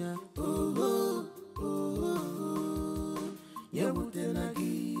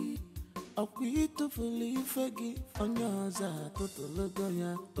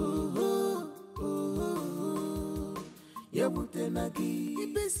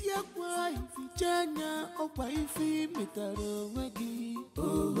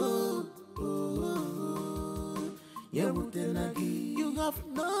 You have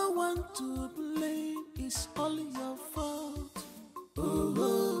no one to blame, it's all your fault.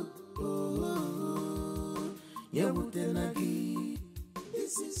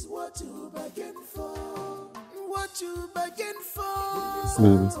 This is what you begging for. What you begging for.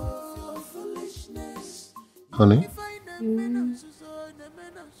 Baby. Honey?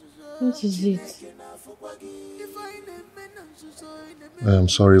 What is it? I am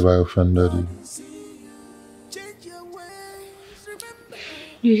sorry if I offended you.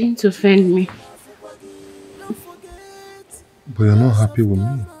 You didn't offend me. But you're not happy with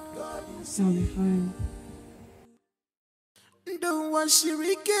me. I'll be fine. Don't want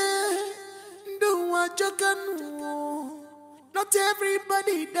shirike, don't want jokanu. Not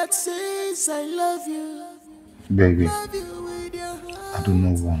everybody that says I love you. Baby, I do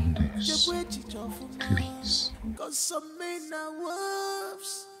not want this. Please. Cause some men are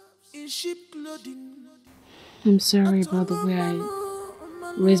wolves in sheep clothing. I'm sorry about the way I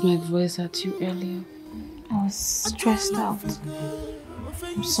raised my voice at you earlier. I was stressed out.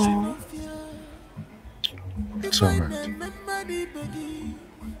 I'm sorry. It's alright.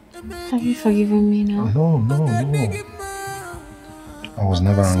 Have you forgiven me now? No. I was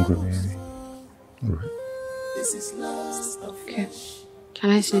never angry, baby. Alright. Okay. Can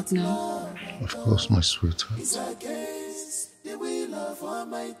I sleep now? Of course, my sweetheart. This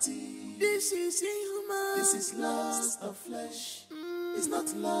is inhuman. This is lust of flesh. It's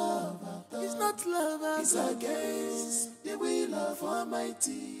not love. It's not love. It's against the will of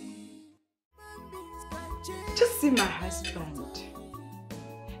Almighty. Just see my husband.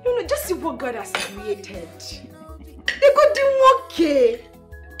 Just see what God has created. They got the okay.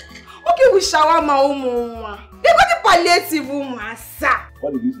 Okay, we shawarma umwa. They got the palliative umwasa.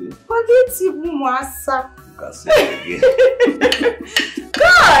 What did you say? Palliative umwasa. You can say it again.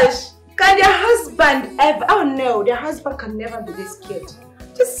 Gosh! Can their husband ever... Oh no, their husband can never be this kid.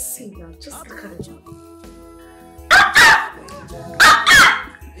 Just see now, just look at him.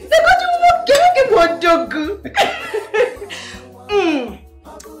 They got the okay,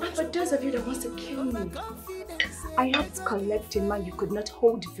 And for those of you that wants to kill me, I have to collect a man you could not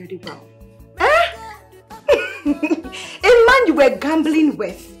hold very well. A man you were gambling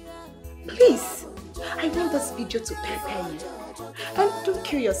with. Please, I want this video to prepare you. And don't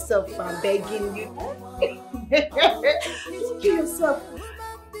kill yourself, I'm begging you. Don't kill yourself.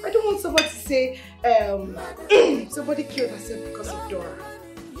 I don't want someone to say, somebody killed herself because of Dora.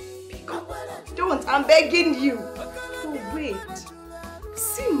 Don't, I'm begging you. Oh, wait.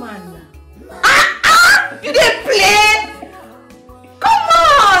 See, man. You didn't play? Come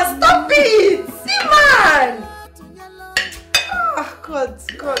on, stop it. See, man. Oh,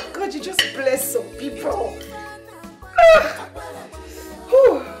 God, you just bless some people.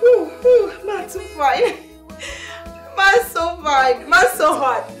 Man, too fine. Man, so fine. Man, so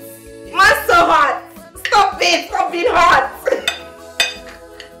hot. Man, so hot. Stop it. Stop being hot.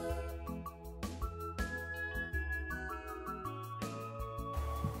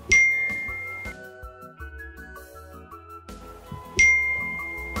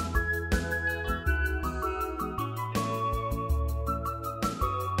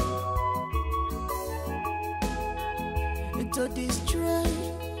 To destroy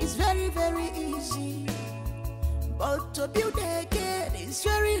is very, very easy, but to build again is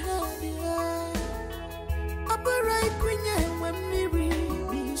very hard. Operate when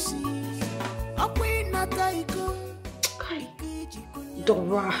we see.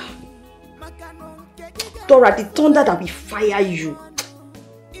 Dora, the thunder that will fire you.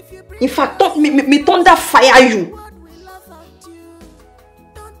 In fact, me thunder fire you.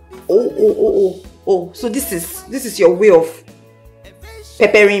 Oh, so this is your way of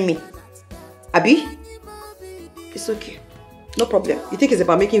peppering me, Abi? It's okay, no problem. You think it's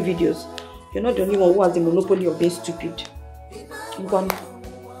about making videos? You're not the only one who has the monopoly of being stupid. Go on,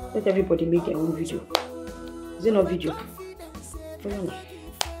 let everybody make their own video. Is it not video? Follow me.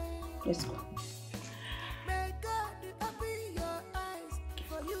 Let's go.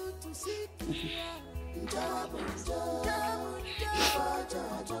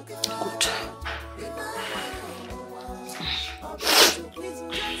 Good.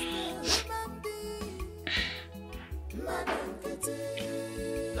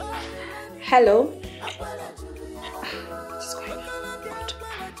 Hello.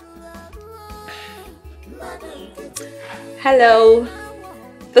 Hello.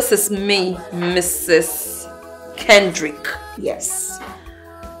 This is me, Mrs. Kendrick. Yes.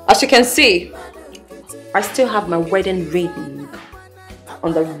 As you can see, I still have my wedding ring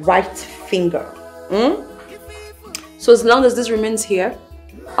on the right finger. So as long as this remains here,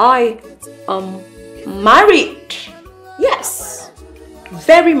 I am married. Yes.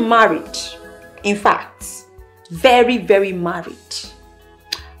 Very married. In fact, very, very married.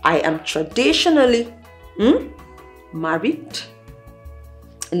 I am traditionally married.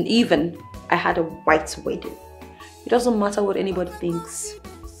 And even I had a white wedding. It doesn't matter what anybody thinks.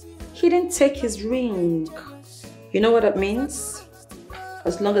 He didn't take his ring. You know what that means?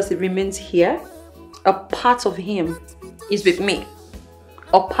 As long as it remains here, a part of him is with me.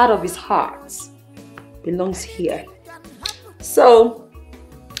 A part of his heart belongs here. So,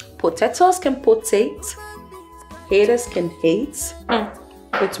 potatoes can potate, haters can hate,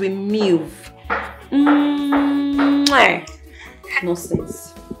 but we move.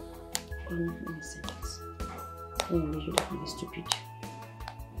 Nonsense. Nonsense. Oh, you're definitely stupid.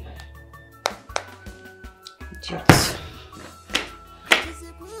 Idiot.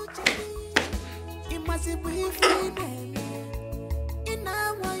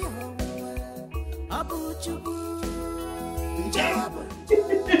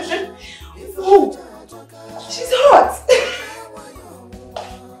 Oh, she's hot.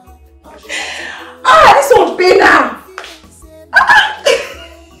 This one's better.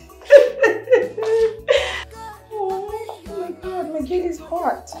 Oh my God, my girl is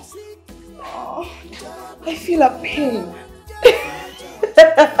hot. Oh, I feel a pain.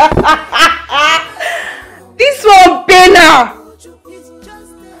 This one better.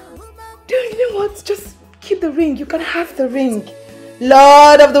 Dude, you know what? Just keep the ring. You can have the ring.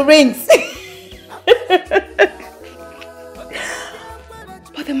 Lord of the Rings.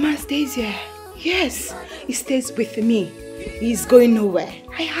 But the man stays here. Yes, he stays with me. He's going nowhere.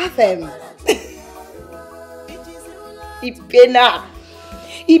 I have him. Ipena.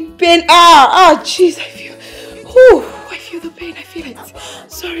 Ah, jeez, I feel the pain. I feel it.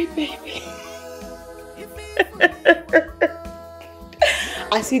 Sorry, baby.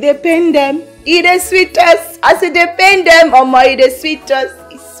 I see they pain them. It is sweet us. I see they pain them. Oh my, it is sweet us.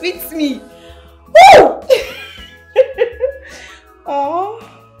 It sweets me. Woo! Oh,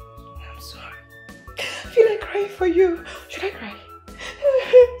 I'm sorry. I feel like crying for you. Should I cry?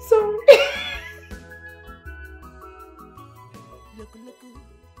 Sorry.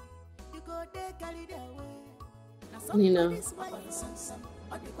 Nina,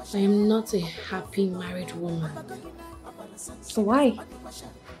 I am not a happy married woman. Why?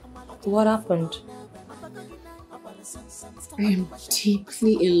 What happened? I am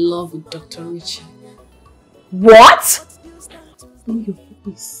deeply in love with Dr. Richard. What? Know your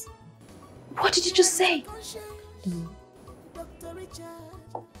voice. What did you just say?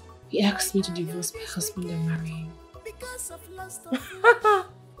 He asked me to divorce my husband and marry him.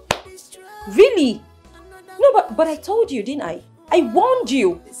 Really? No, but I told you, didn't I? I warned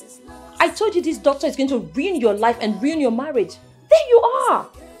you. I told you this doctor is going to ruin your life and ruin your marriage. There you are.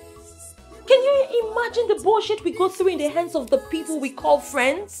 Can you imagine the bullshit we go through in the hands of the people we call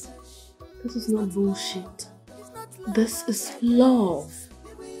friends? This is not bullshit. This is love.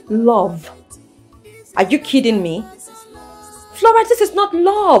 Love? Are you kidding me? Flora, this is not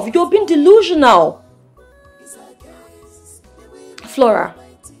love. You're being delusional. Flora,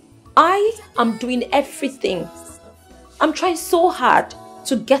 I am doing everything. I'm trying so hard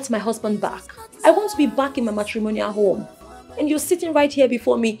to get my husband back. I want to be back in my matrimonial home. And you're sitting right here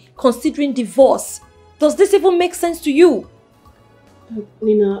before me considering divorce. Does this even make sense to you?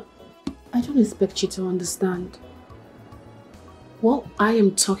 Nina, I don't expect you to understand. What I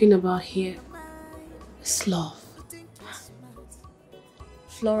am talking about here is love.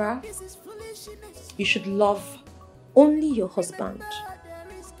 Flora, you should love only your husband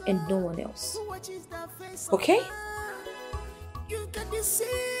and no one else. Okay? You can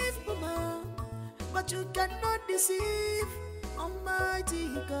deceive mama, but you cannot deceive Almighty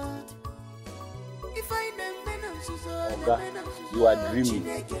God. If I you are dreaming.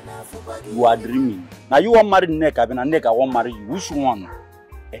 You are dreaming. Now you want marry Nneka, and Nneka won't marry you. Which one?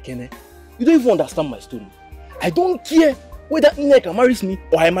 Ekene, you don't even understand my story. I don't care whether Nneka marries me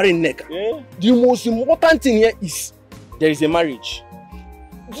or I marry Nneka. Yeah. The most important thing here is there is a marriage.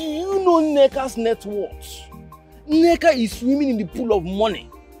 Do you know Nneka's net worth? Nneka is swimming in the pool of money.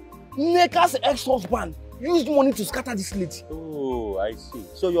 Nneka's ex-husband used money to scatter this lady. Oh, I see.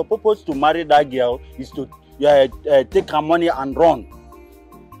 So your purpose to marry that girl is to take her money and run.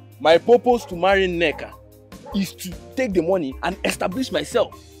 My purpose to marry Nneka is to take the money and establish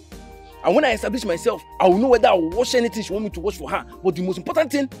myself. And when I establish myself, I will know whether I will wash anything she wants me to wash for her. But the most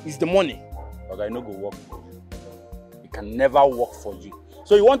important thing is the money. Okay, I no go work for you. It can never work for you.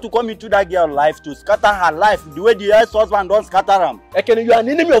 So you want to come into that girl's life to scatter her life the way the ex-husband don't scatter him? Ekene, you are an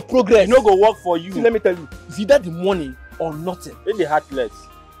enemy of progress. It no go work for you. See, let me tell you, it's either the money or nothing. Let the heartless.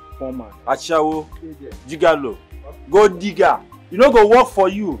 Poor man. Ashawo, Jigalo, go digger. You no go work for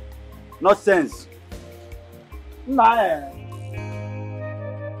you. Nonsense. Nah.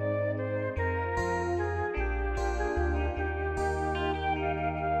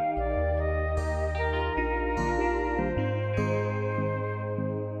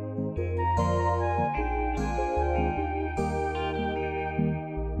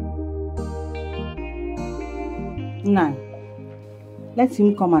 Nah, let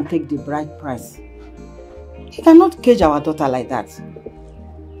him come and take the bride price. He cannot cage our daughter like that.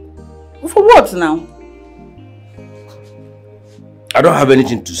 For what now? I don't have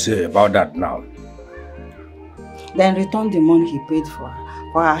anything to say about that now. Then return the money he paid for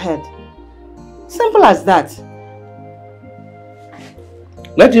her head. Simple as that.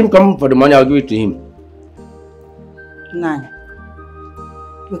 Let him come for the money, I'll give it to him. Nah,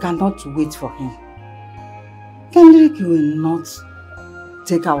 we cannot wait for him. Kendrick will not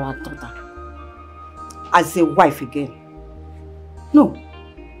take our daughter as a wife again. No.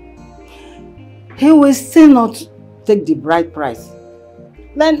 He will still not take the bride price.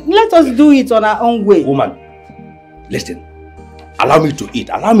 Then let us do it on our own way. Woman, listen. Allow me to eat.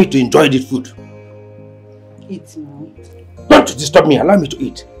 Allow me to enjoy this food. Eat now. Don't disturb me. Allow me to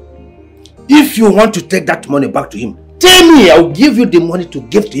eat. If you want to take that money back to him, tell me. I'll give you the money to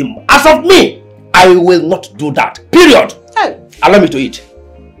give to him. As of me, I will not do that. Period. Hey. Allow me to eat.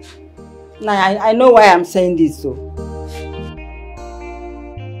 Nah, I know why I'm saying this though.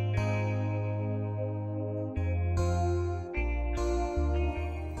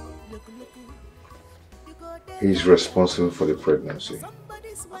 He's responsible for the pregnancy.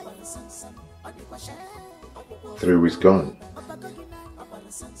 3 weeks gone.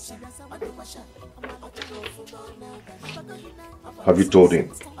 Have you told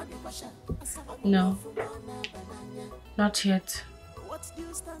him? No, not yet.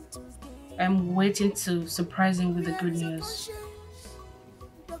 I'm waiting to surprise him with the good news.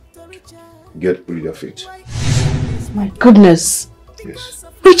 Get rid of it. My goodness. Yes.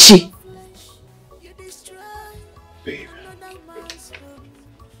 Richie. Babe.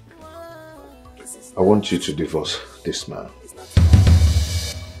 I want you to divorce this man.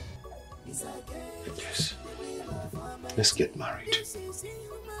 Yes. Let's get married.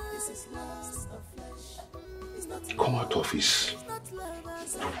 Come out of his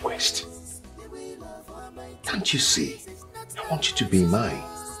request. Can't you see? I want you to be mine.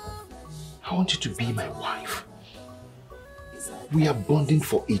 I want you to be my wife. We are bonding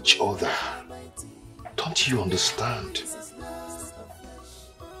for each other. Don't you understand?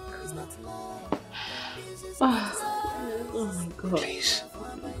 Oh my God. Please.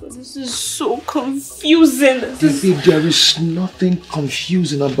 This is so confusing. Baby, there is nothing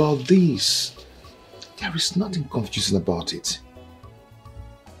confusing about this. There is nothing confusing about it.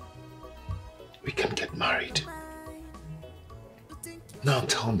 We can get married. Now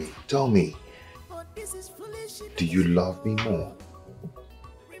tell me. Do you love me more?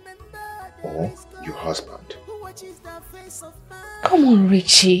 Or your husband? Come on,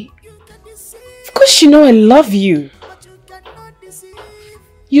 Richie. Of course you know I love you.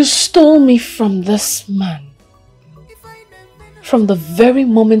 You stole me from this man. From the very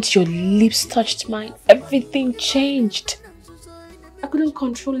moment your lips touched mine, everything changed. I couldn't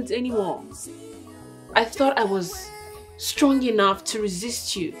control it anymore. I thought I was strong enough to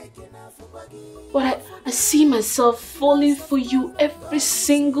resist you. But I see myself falling for you every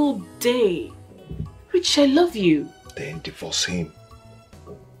single day. Rich, I love you. Then divorce him.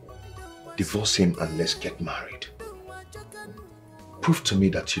 Divorce him and let's get married. Prove to me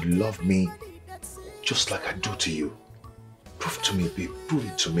that you love me just like I do to you. Prove to me, babe. Prove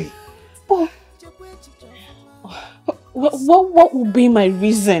it to me. Oh. What will be my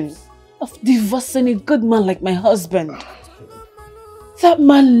reason of divorcing a good man like my husband? That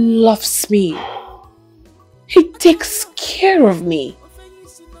man loves me. He takes care of me.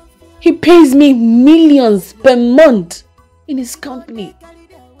 He pays me millions per month in his company.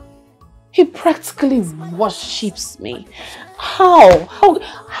 He practically worships me.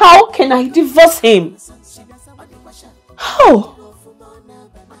 How can I divorce him? How?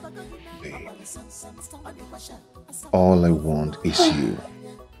 Babe, all I want is you.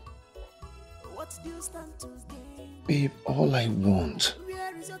 Babe, all I want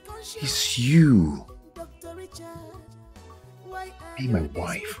It's you. Be my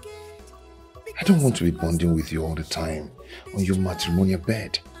wife. I don't want to be bonding with you all the time on your matrimonial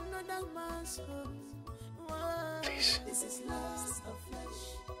bed. Please.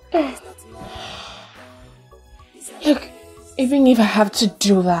 Look, even if I have to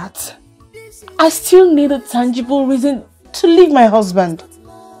do that, I still need a tangible reason to leave my husband.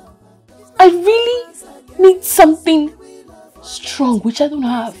 I really need something strong, which I don't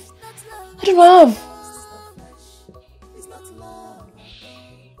have. I don't have.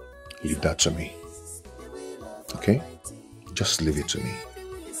 Leave that to me. Okay? Just leave it to me.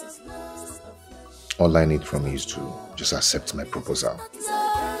 All I need from you is to just accept my proposal.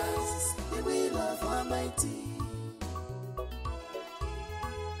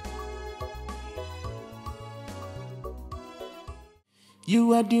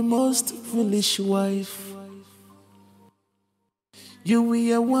 You are the most foolish wife. You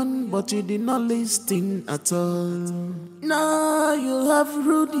were one, but you did not listen at all. Now you have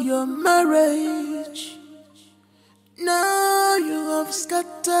ruined your marriage. Now you have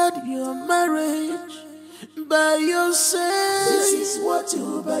scattered your marriage by yourself. This is what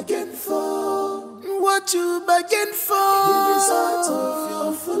you bargained for. What you bargained for. The result of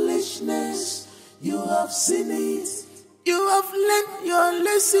your foolishness. You have seen it. You have learned your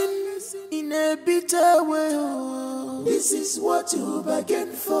lessons in a bitter way. This is what you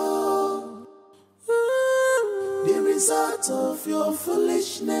bargained for. The result of your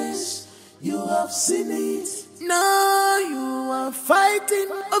foolishness. You have seen it. Now you are fighting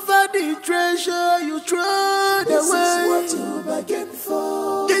over the treasure you throw away. This is what you bargained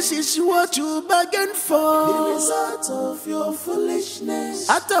for. This is what you bargained for. The result of your foolishness.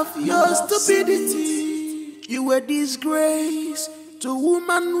 Out of your stupidity. You were disgrace to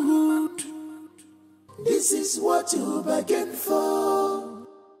womanhood. This is what you bargained for.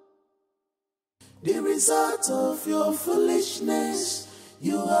 The result of your foolishness.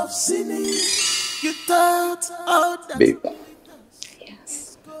 You have seen it. You thought out that. Babe.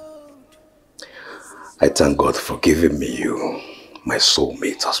 Yes. I thank God for giving me you, my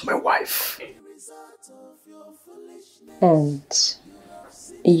soulmate, as my wife. And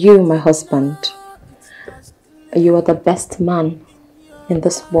you, my husband. You are the best man in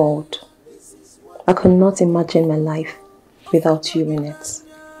this world. I could not imagine my life without you in it.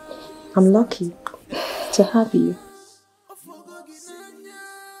 I'm lucky to have you.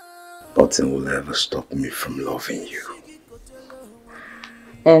 Nothing will ever stop me from loving you.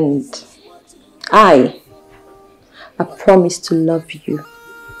 And I promise to love you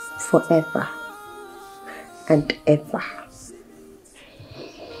forever and ever.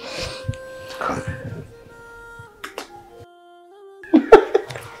 Come.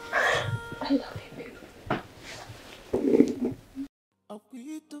 I love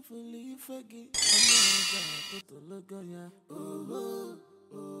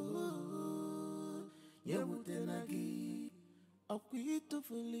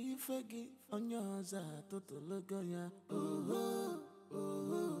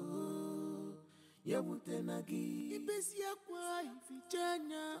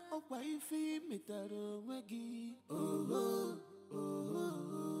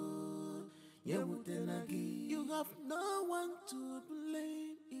You have no one to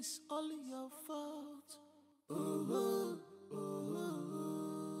blame, it's all your fault.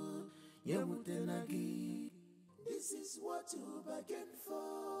 This is what you bargained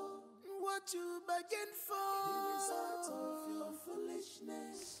for. What you bargained for. The result of your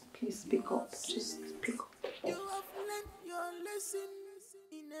foolishness. Please speak up. Just speak up. You have learned your lessons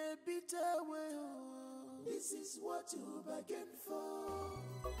in a bitter way. This is what you bargained for.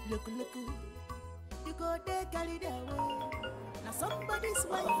 Look. You go there, carry their way. Now somebody's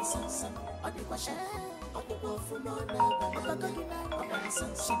wife is son. On the question. On the go for more now. On the son.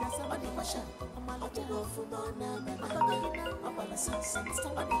 She does on the question. On the go for more now. On the son.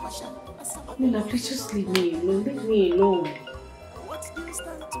 On the question. Nina, please just leave me alone. Leave me alone. What do you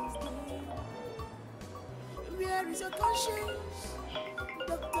stand to gain? Where is your conscience,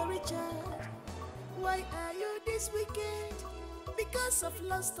 Dr. Richard? Why are you this wicked? Because of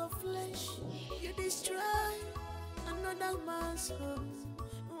lust of flesh, you destroy another man's home.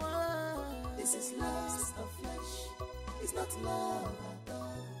 Whoa. This is lust of flesh. It's not love at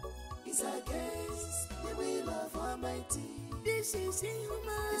all. It's against the will of Almighty. This is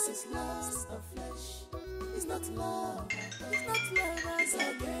inhuman. This is lust of flesh. It's not love. It's not love. It's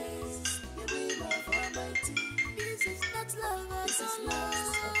against the will of Almighty. This is not love. This is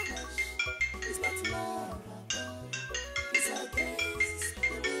lust of flesh. It's not love at all. It's against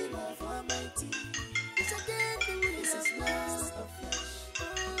the will of Almighty. It's against the will of lust of flesh.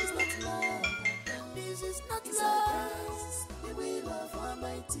 It's not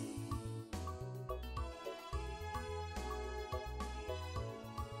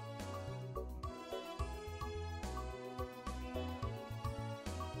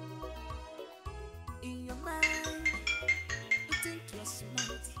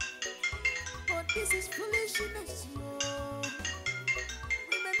This is foolishness, no.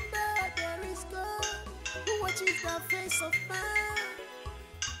 Remember, there is God who watches the face of man.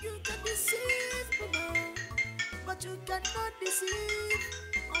 You can deceive man, but you cannot deceive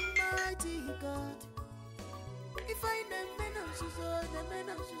Almighty God. If I never know so, never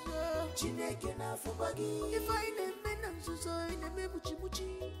know so. Chineke na fubagi. If I never know so, never muchi muchi.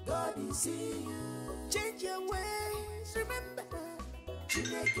 God is seeing you. Change your ways. Remember,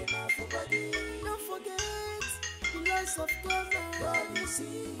 Chineke na fubagi. Don't forget the loss of God. God is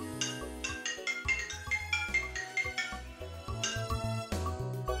seeing you.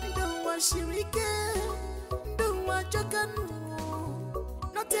 Don't want shirike. Don't want jokanu.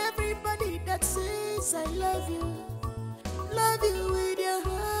 Not everybody that says I love you with your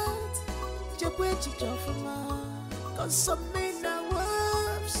heart. Cause some men are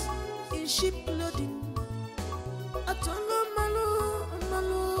wolves in sheep clothing. Atolo malo,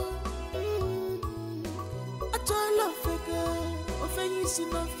 malo. Atolo fake, offend you see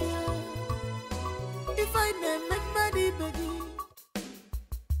my fear. If I never money begging.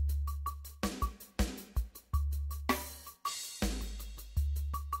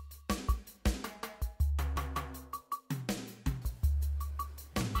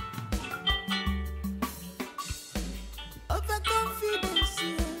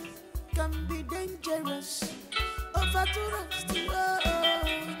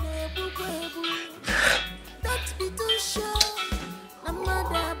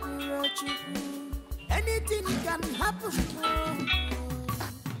 Anything can happen.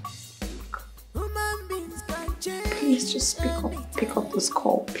 Human beings can change. Please just pick up this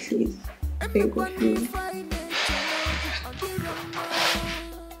call, please. Beg of you.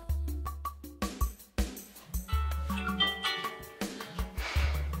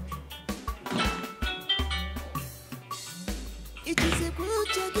 It is a good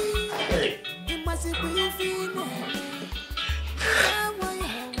journey. It must be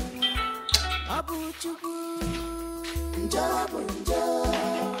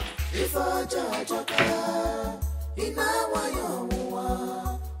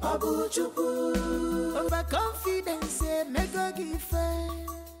overconfidence, make God give faith.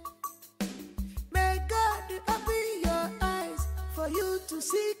 May God open your eyes for you to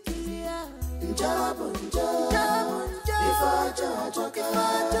see clear.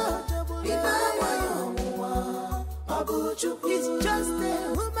 He's just a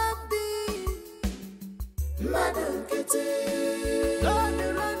human being. Madam Kitty, God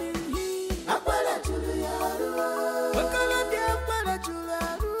running here. Apala Juliaru, Apala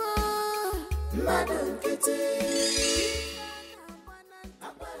Juliaru, Madam Kitty.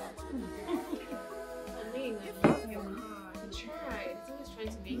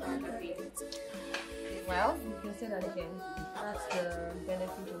 Well, you can say that again. That's the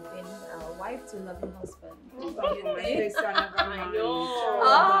benefit of being a wife to a loving husband. I know.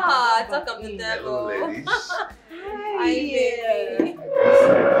 Ah, talk of the devil. Hello, ladies. Hi, baby.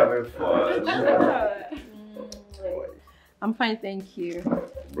 Having fun. I'm fine, thank you.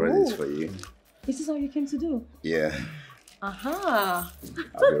 Brought this for you. This is all you came to do? Yeah. Aha.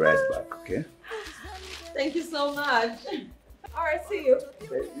 I'll be right back, okay? Thank you so much. All right, see you.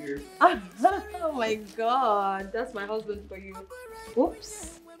 Thank you. Oh my God, that's my husband for you.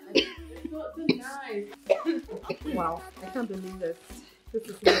 Oops. Not so nice. Wow, I can't believe this. This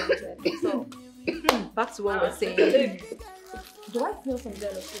is amazing. So, back to what we're saying. Do I smell some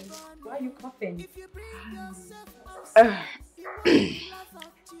jealousy? Why are you coughing?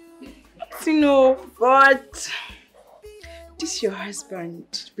 But this your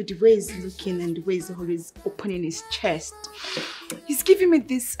husband, with the way he's looking and the way he's always opening his chest, he's giving me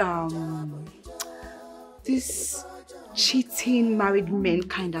this this cheating married men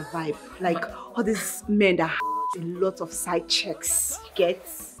kind of vibe, like all these men that have a lot of side checks.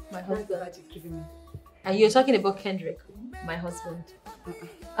 Gets my husband that you're giving me. And you're talking about Kendrick, my husband.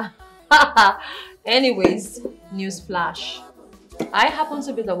 Anyways, news flash. I happen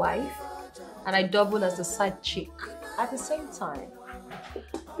to be the wife, and I double as the side chick at the same time.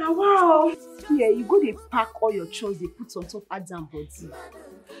 Now wow! Yeah, you go to pack all your chores they put on top Adam body.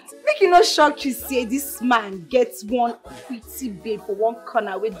 Make you not shock you say this man gets one pretty babe for one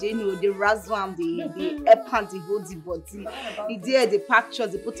corner where they know the razzle the help and the hold the body. The day they pack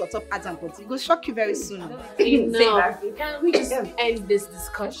chores they put on top Adam body. It will shock you very soon. Can we just end this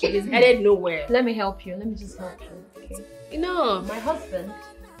discussion? It's headed nowhere. Let me help you. Let me just help you. Okay? You know, my husband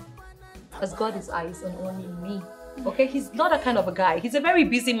has got his eyes on only me. Okay, he's not that kind of a guy. He's a very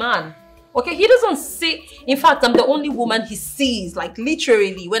busy man. Okay, he doesn't see. In fact, I'm the only woman he sees. Like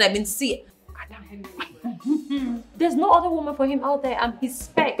literally, when I see. There's no other woman for him out there. I'm his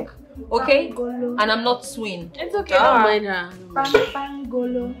spec. Okay? And I'm not twin. It's okay, don't mind her.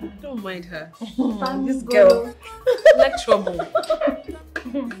 Pangolo. Don't mind her. This girl. Like trouble.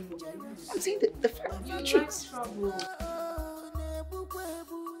 I'm saying the truth. Trouble.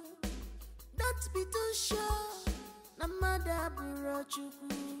 Don't be too sure.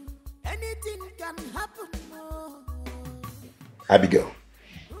 Anything can happen. Abigail.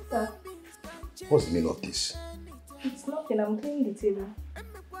 Sir, What's the meaning of this? it's nothing. I'm cleaning the table. I'm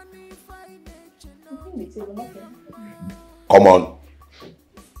cleaning the table, nothing. Come on.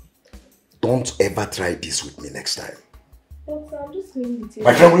 Don't ever try this with me next time. No, sir, I'm just cleaning the table.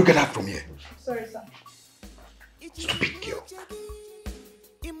 My friend, will you get out from here? Sorry, sir. Stupid girl.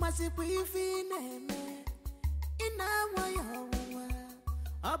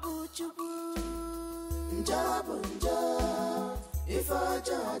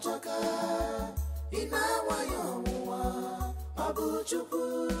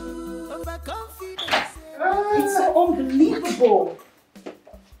 It's so unbelievable.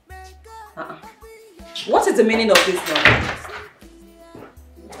 What is the meaning of this now?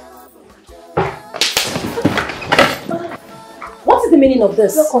 What is the meaning of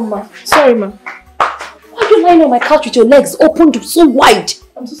this? Welcome, ma. Sorry, ma. Why are you lying on my couch with your legs opened so wide?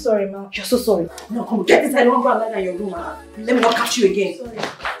 I'm so sorry, ma. You're so sorry. No, come get inside. I don't go and lie down in your room, ma. Let me not catch you again. Sorry.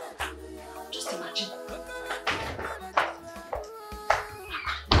 Just imagine.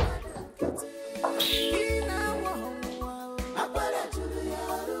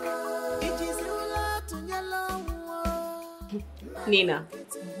 Nina,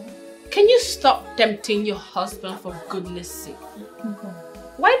 can you stop tempting your husband for goodness sake?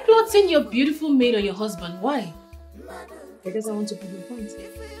 Why plotting your beautiful maid on your husband? Why? Because I want to prove a point.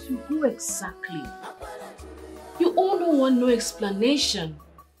 To who exactly? You all don't want no explanation.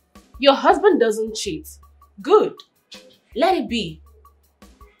 Your husband doesn't cheat. Good. Let it be.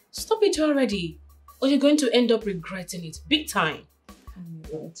 Stop it already, or you're going to end up regretting it big time.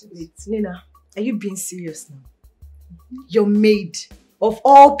 Wait, Nina, are you being serious now? Your maid. Of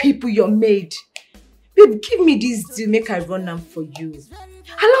all people, your maid. Babe, give me this deal, make I run them for you.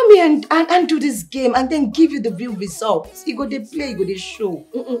 Allow me and do this game and then give you the real results. You go they play, you go they show.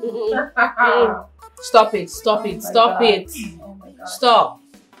 Stop it, stop it, stop it. Oh my God. Stop.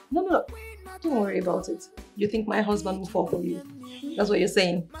 No. Don't worry about it. You think my husband will fall for you? That's what you're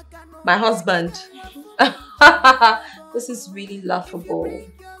saying. My husband. This is really laughable.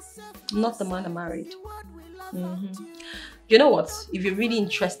 I'm not the man I married. You know what? If you're really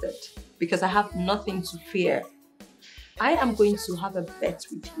interested, because I have nothing to fear, I am going to have a bet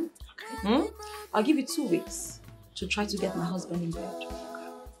with you. Okay. I'll give you 2 weeks to try to get my husband in bed.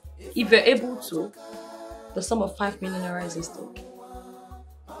 If you're able to, the sum of 5 million naira is at stake.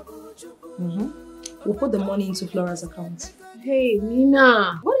 We'll put the money into Flora's account. Hey,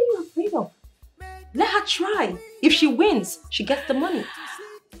 Nina. What are you afraid of? Let her try. If she wins, she gets the money.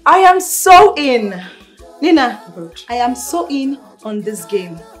 I am so in. Nina, I am so in on this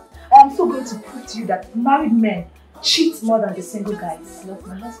game. I am so going to prove to you that married men cheat more than the single guys. Love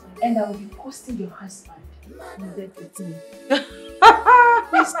my husband. And I will be posting your husband in bed with me.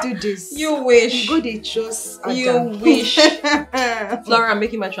 Let's do this. You wish. Go they chose You wish. Flora, I'm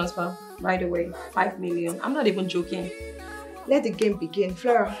making my transfer right away. 5 million. I'm not even joking. Let the game begin.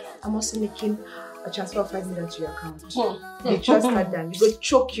 Flora, I'm also making a transfer of 5 million to your account. You trust her down. You go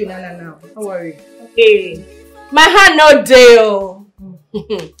choke you now. Don't worry. Hey, my hand no deal.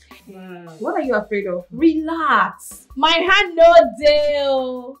 What are you afraid of? Relax. My hand no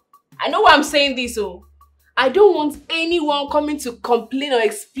deal. I know why I'm saying this, oh. I don't want anyone coming to complain or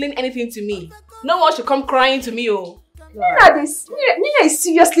explain anything to me. No one should come crying to me, oh. Nina is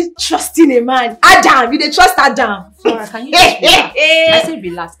seriously trusting a man. Adam, you dey trust Adam. Flora, can you just relax? I say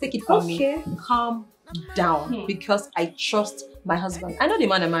relax. Take it from me. Calm down, because I trust my husband. I know the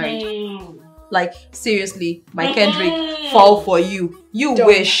man I married. Like, seriously, my Kendrick fall for you. You Done.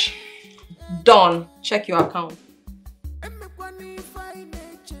 wish. Done. Check your account.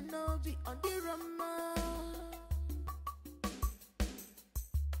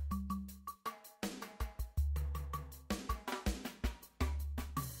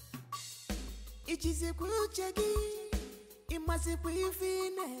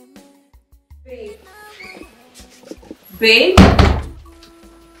 Babe? Babe?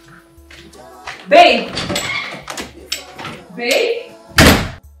 Babe? Babe?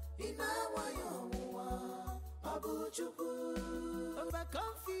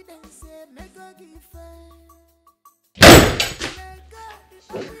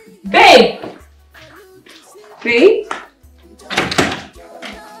 Babe?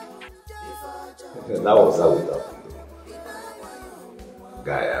 That was how we talk.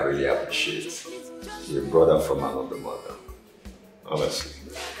 Guy, I really appreciate shit. Your brother from another mother. Honestly.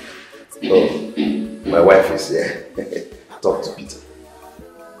 Oh, my wife is here. Talk to Peter.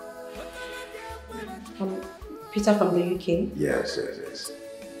 Peter from the UK? Yes.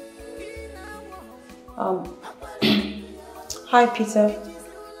 Hi, Peter.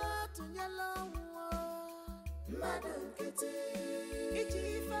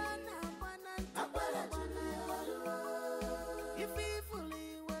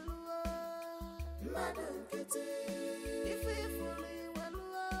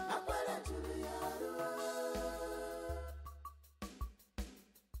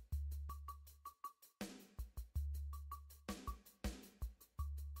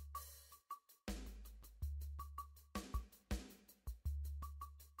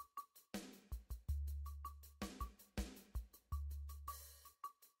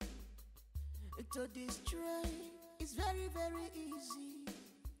 To destroy is very, very easy,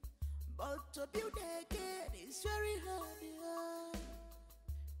 but to build again is very hard.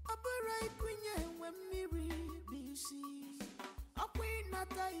 Operate when we busy.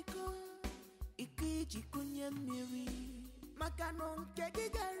 Taiko, Ikiji Kunya Miri, Makanon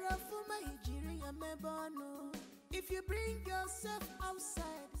Kegara for Nigerian Mebano. If you bring yourself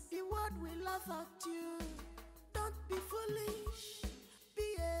outside, the world will laugh at you. Don't be foolish,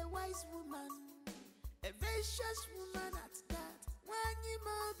 be a wise woman. A vicious woman at that. When you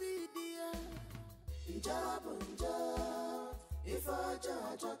might be dear. Job, if I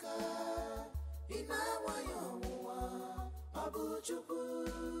joker, in our Abu Chuku.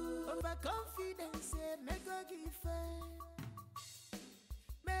 Overconfidence, make a give.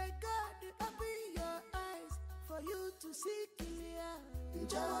 May God open your eyes for you to see clear.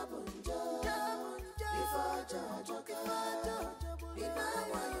 Job, if I joker, in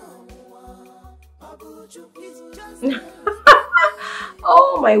our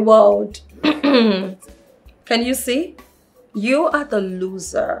Oh my world. Can you see? You are the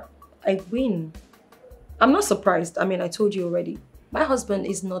loser. I win. I'm not surprised. I mean, I told you already. My husband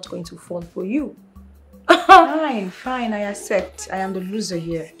is not going to fall for you. Fine, I accept. I am the loser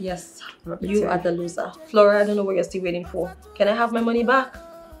here. Yes, you are the loser. Flora, I don't know what you're still waiting for. Can I have my money back?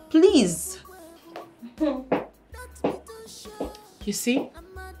 Please. You see?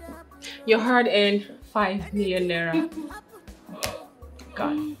 Your hard-earned 5 million naira.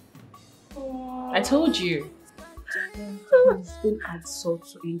 God. I told you. Please don't add salt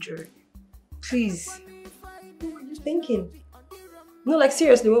to injury. Please. What were you thinking? No, like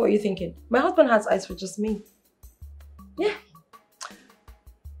seriously, what were you thinking? My husband has eyes for just me. Yeah.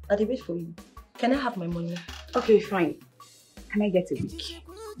 I'll wait for you. Can I have my money? Okay, fine. Can I get a week?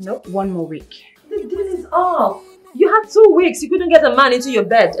 No. 1 more week. The deal is off. You had 2 weeks. You couldn't get a man into your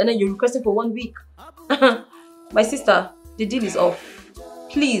bed and then you're requesting for 1 week. My sister, the deal is off.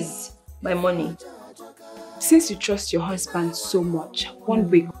 Please, my money. Since you trust your husband so much, 1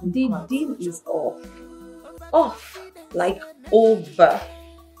 week. The deal is off. Off. Like over.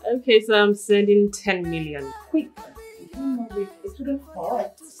 Okay, so I'm sending 10 million. Quick. 1 more week. It wouldn't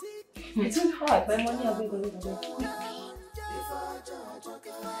hurt. It wouldn't hurt. My money, I'll quick.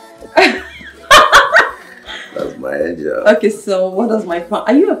 That's my angel. Okay, so what does my palm?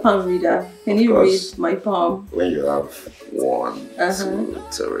 Are you a palm reader? Can you read my palm? When you have 1, 2,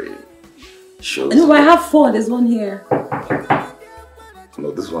 3, shows. No, I have 4. There's 1 here. No,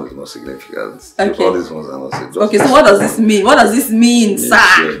 this one is not significant. Okay. All these ones are not significant. Okay, so what does this mean? What does this mean, sir?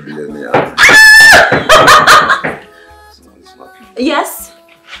 Yes.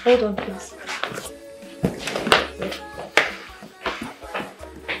 Hold on, please.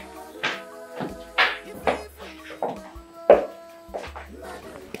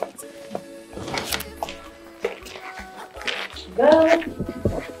 Girl,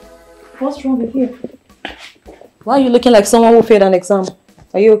 what's wrong with you? Why are you looking like someone who failed an exam?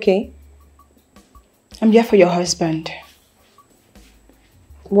 Are you okay? I'm here for your husband.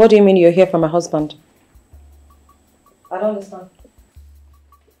 What do you mean you're here for my husband? I don't understand.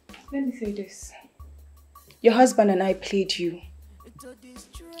 Let me say this. Your husband and I played you.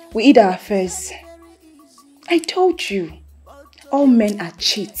 We hid our affairs. I told you, all men are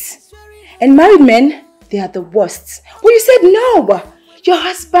cheats. And married men, they are the worst. Well, you said no. Your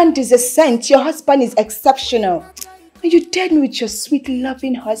husband is a saint. Your husband is exceptional. And you dared me with your sweet,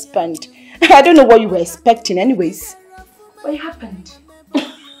 loving husband. I don't know what you were expecting anyways. What happened?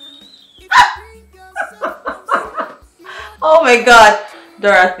 Oh my God.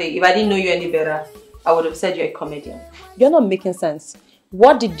 Dorothy, if I didn't know you any better, I would have said you're a comedian. You're not making sense.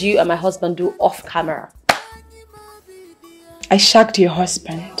 What did you and my husband do off camera? I shagged your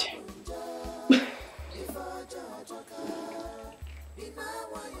husband.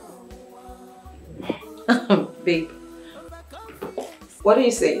 Babe, what are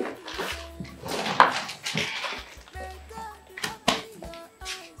you saying?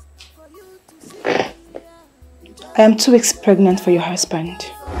 I am 2 weeks pregnant for your husband.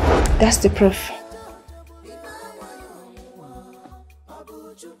 That's the proof.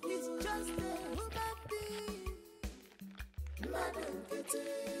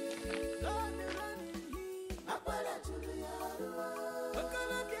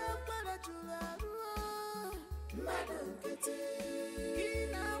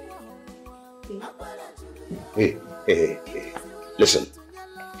 Hey. Listen,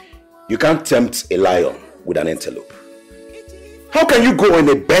 you can't tempt a lion with an antelope. How can you go on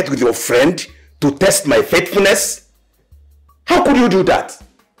a bet with your friend to test my faithfulness? How could you do that?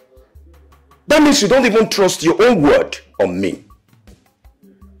 That means you don't even trust your own word on me.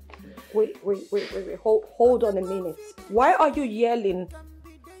 Wait. Hold on a minute. Why are you yelling?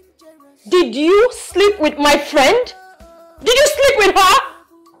 Did you sleep with my friend? Did you sleep with her?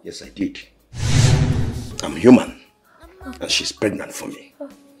 Yes, I did. I'm human. And she's pregnant for me.